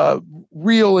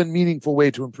real and meaningful way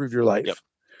to improve your life. Yep.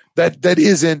 That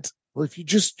isn't, well, if you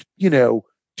just, do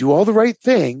all the right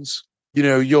things,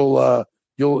 you'll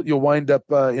wind up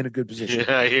in a good position.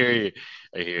 Yeah, I hear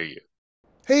you.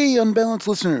 Hey, Unbalanced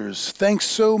listeners, thanks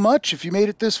so much. If you made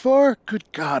it this far, good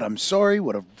God, I'm sorry.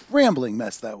 What a rambling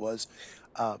mess that was.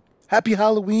 Happy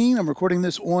Halloween. I'm recording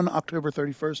this on October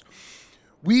 31st.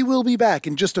 We will be back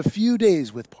in just a few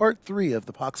days with part 3 of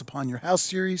the Pox Upon Your House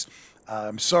series.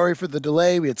 I'm sorry for the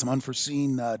delay. We had some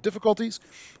unforeseen difficulties.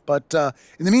 But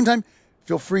in the meantime,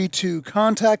 feel free to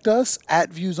contact us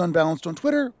at Views Unbalanced on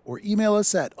Twitter or email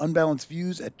us at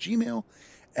unbalancedviews@gmail.com.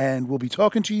 And we'll be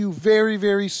talking to you very,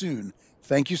 very soon.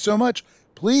 Thank you so much.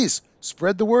 Please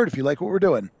spread the word if you like what we're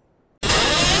doing.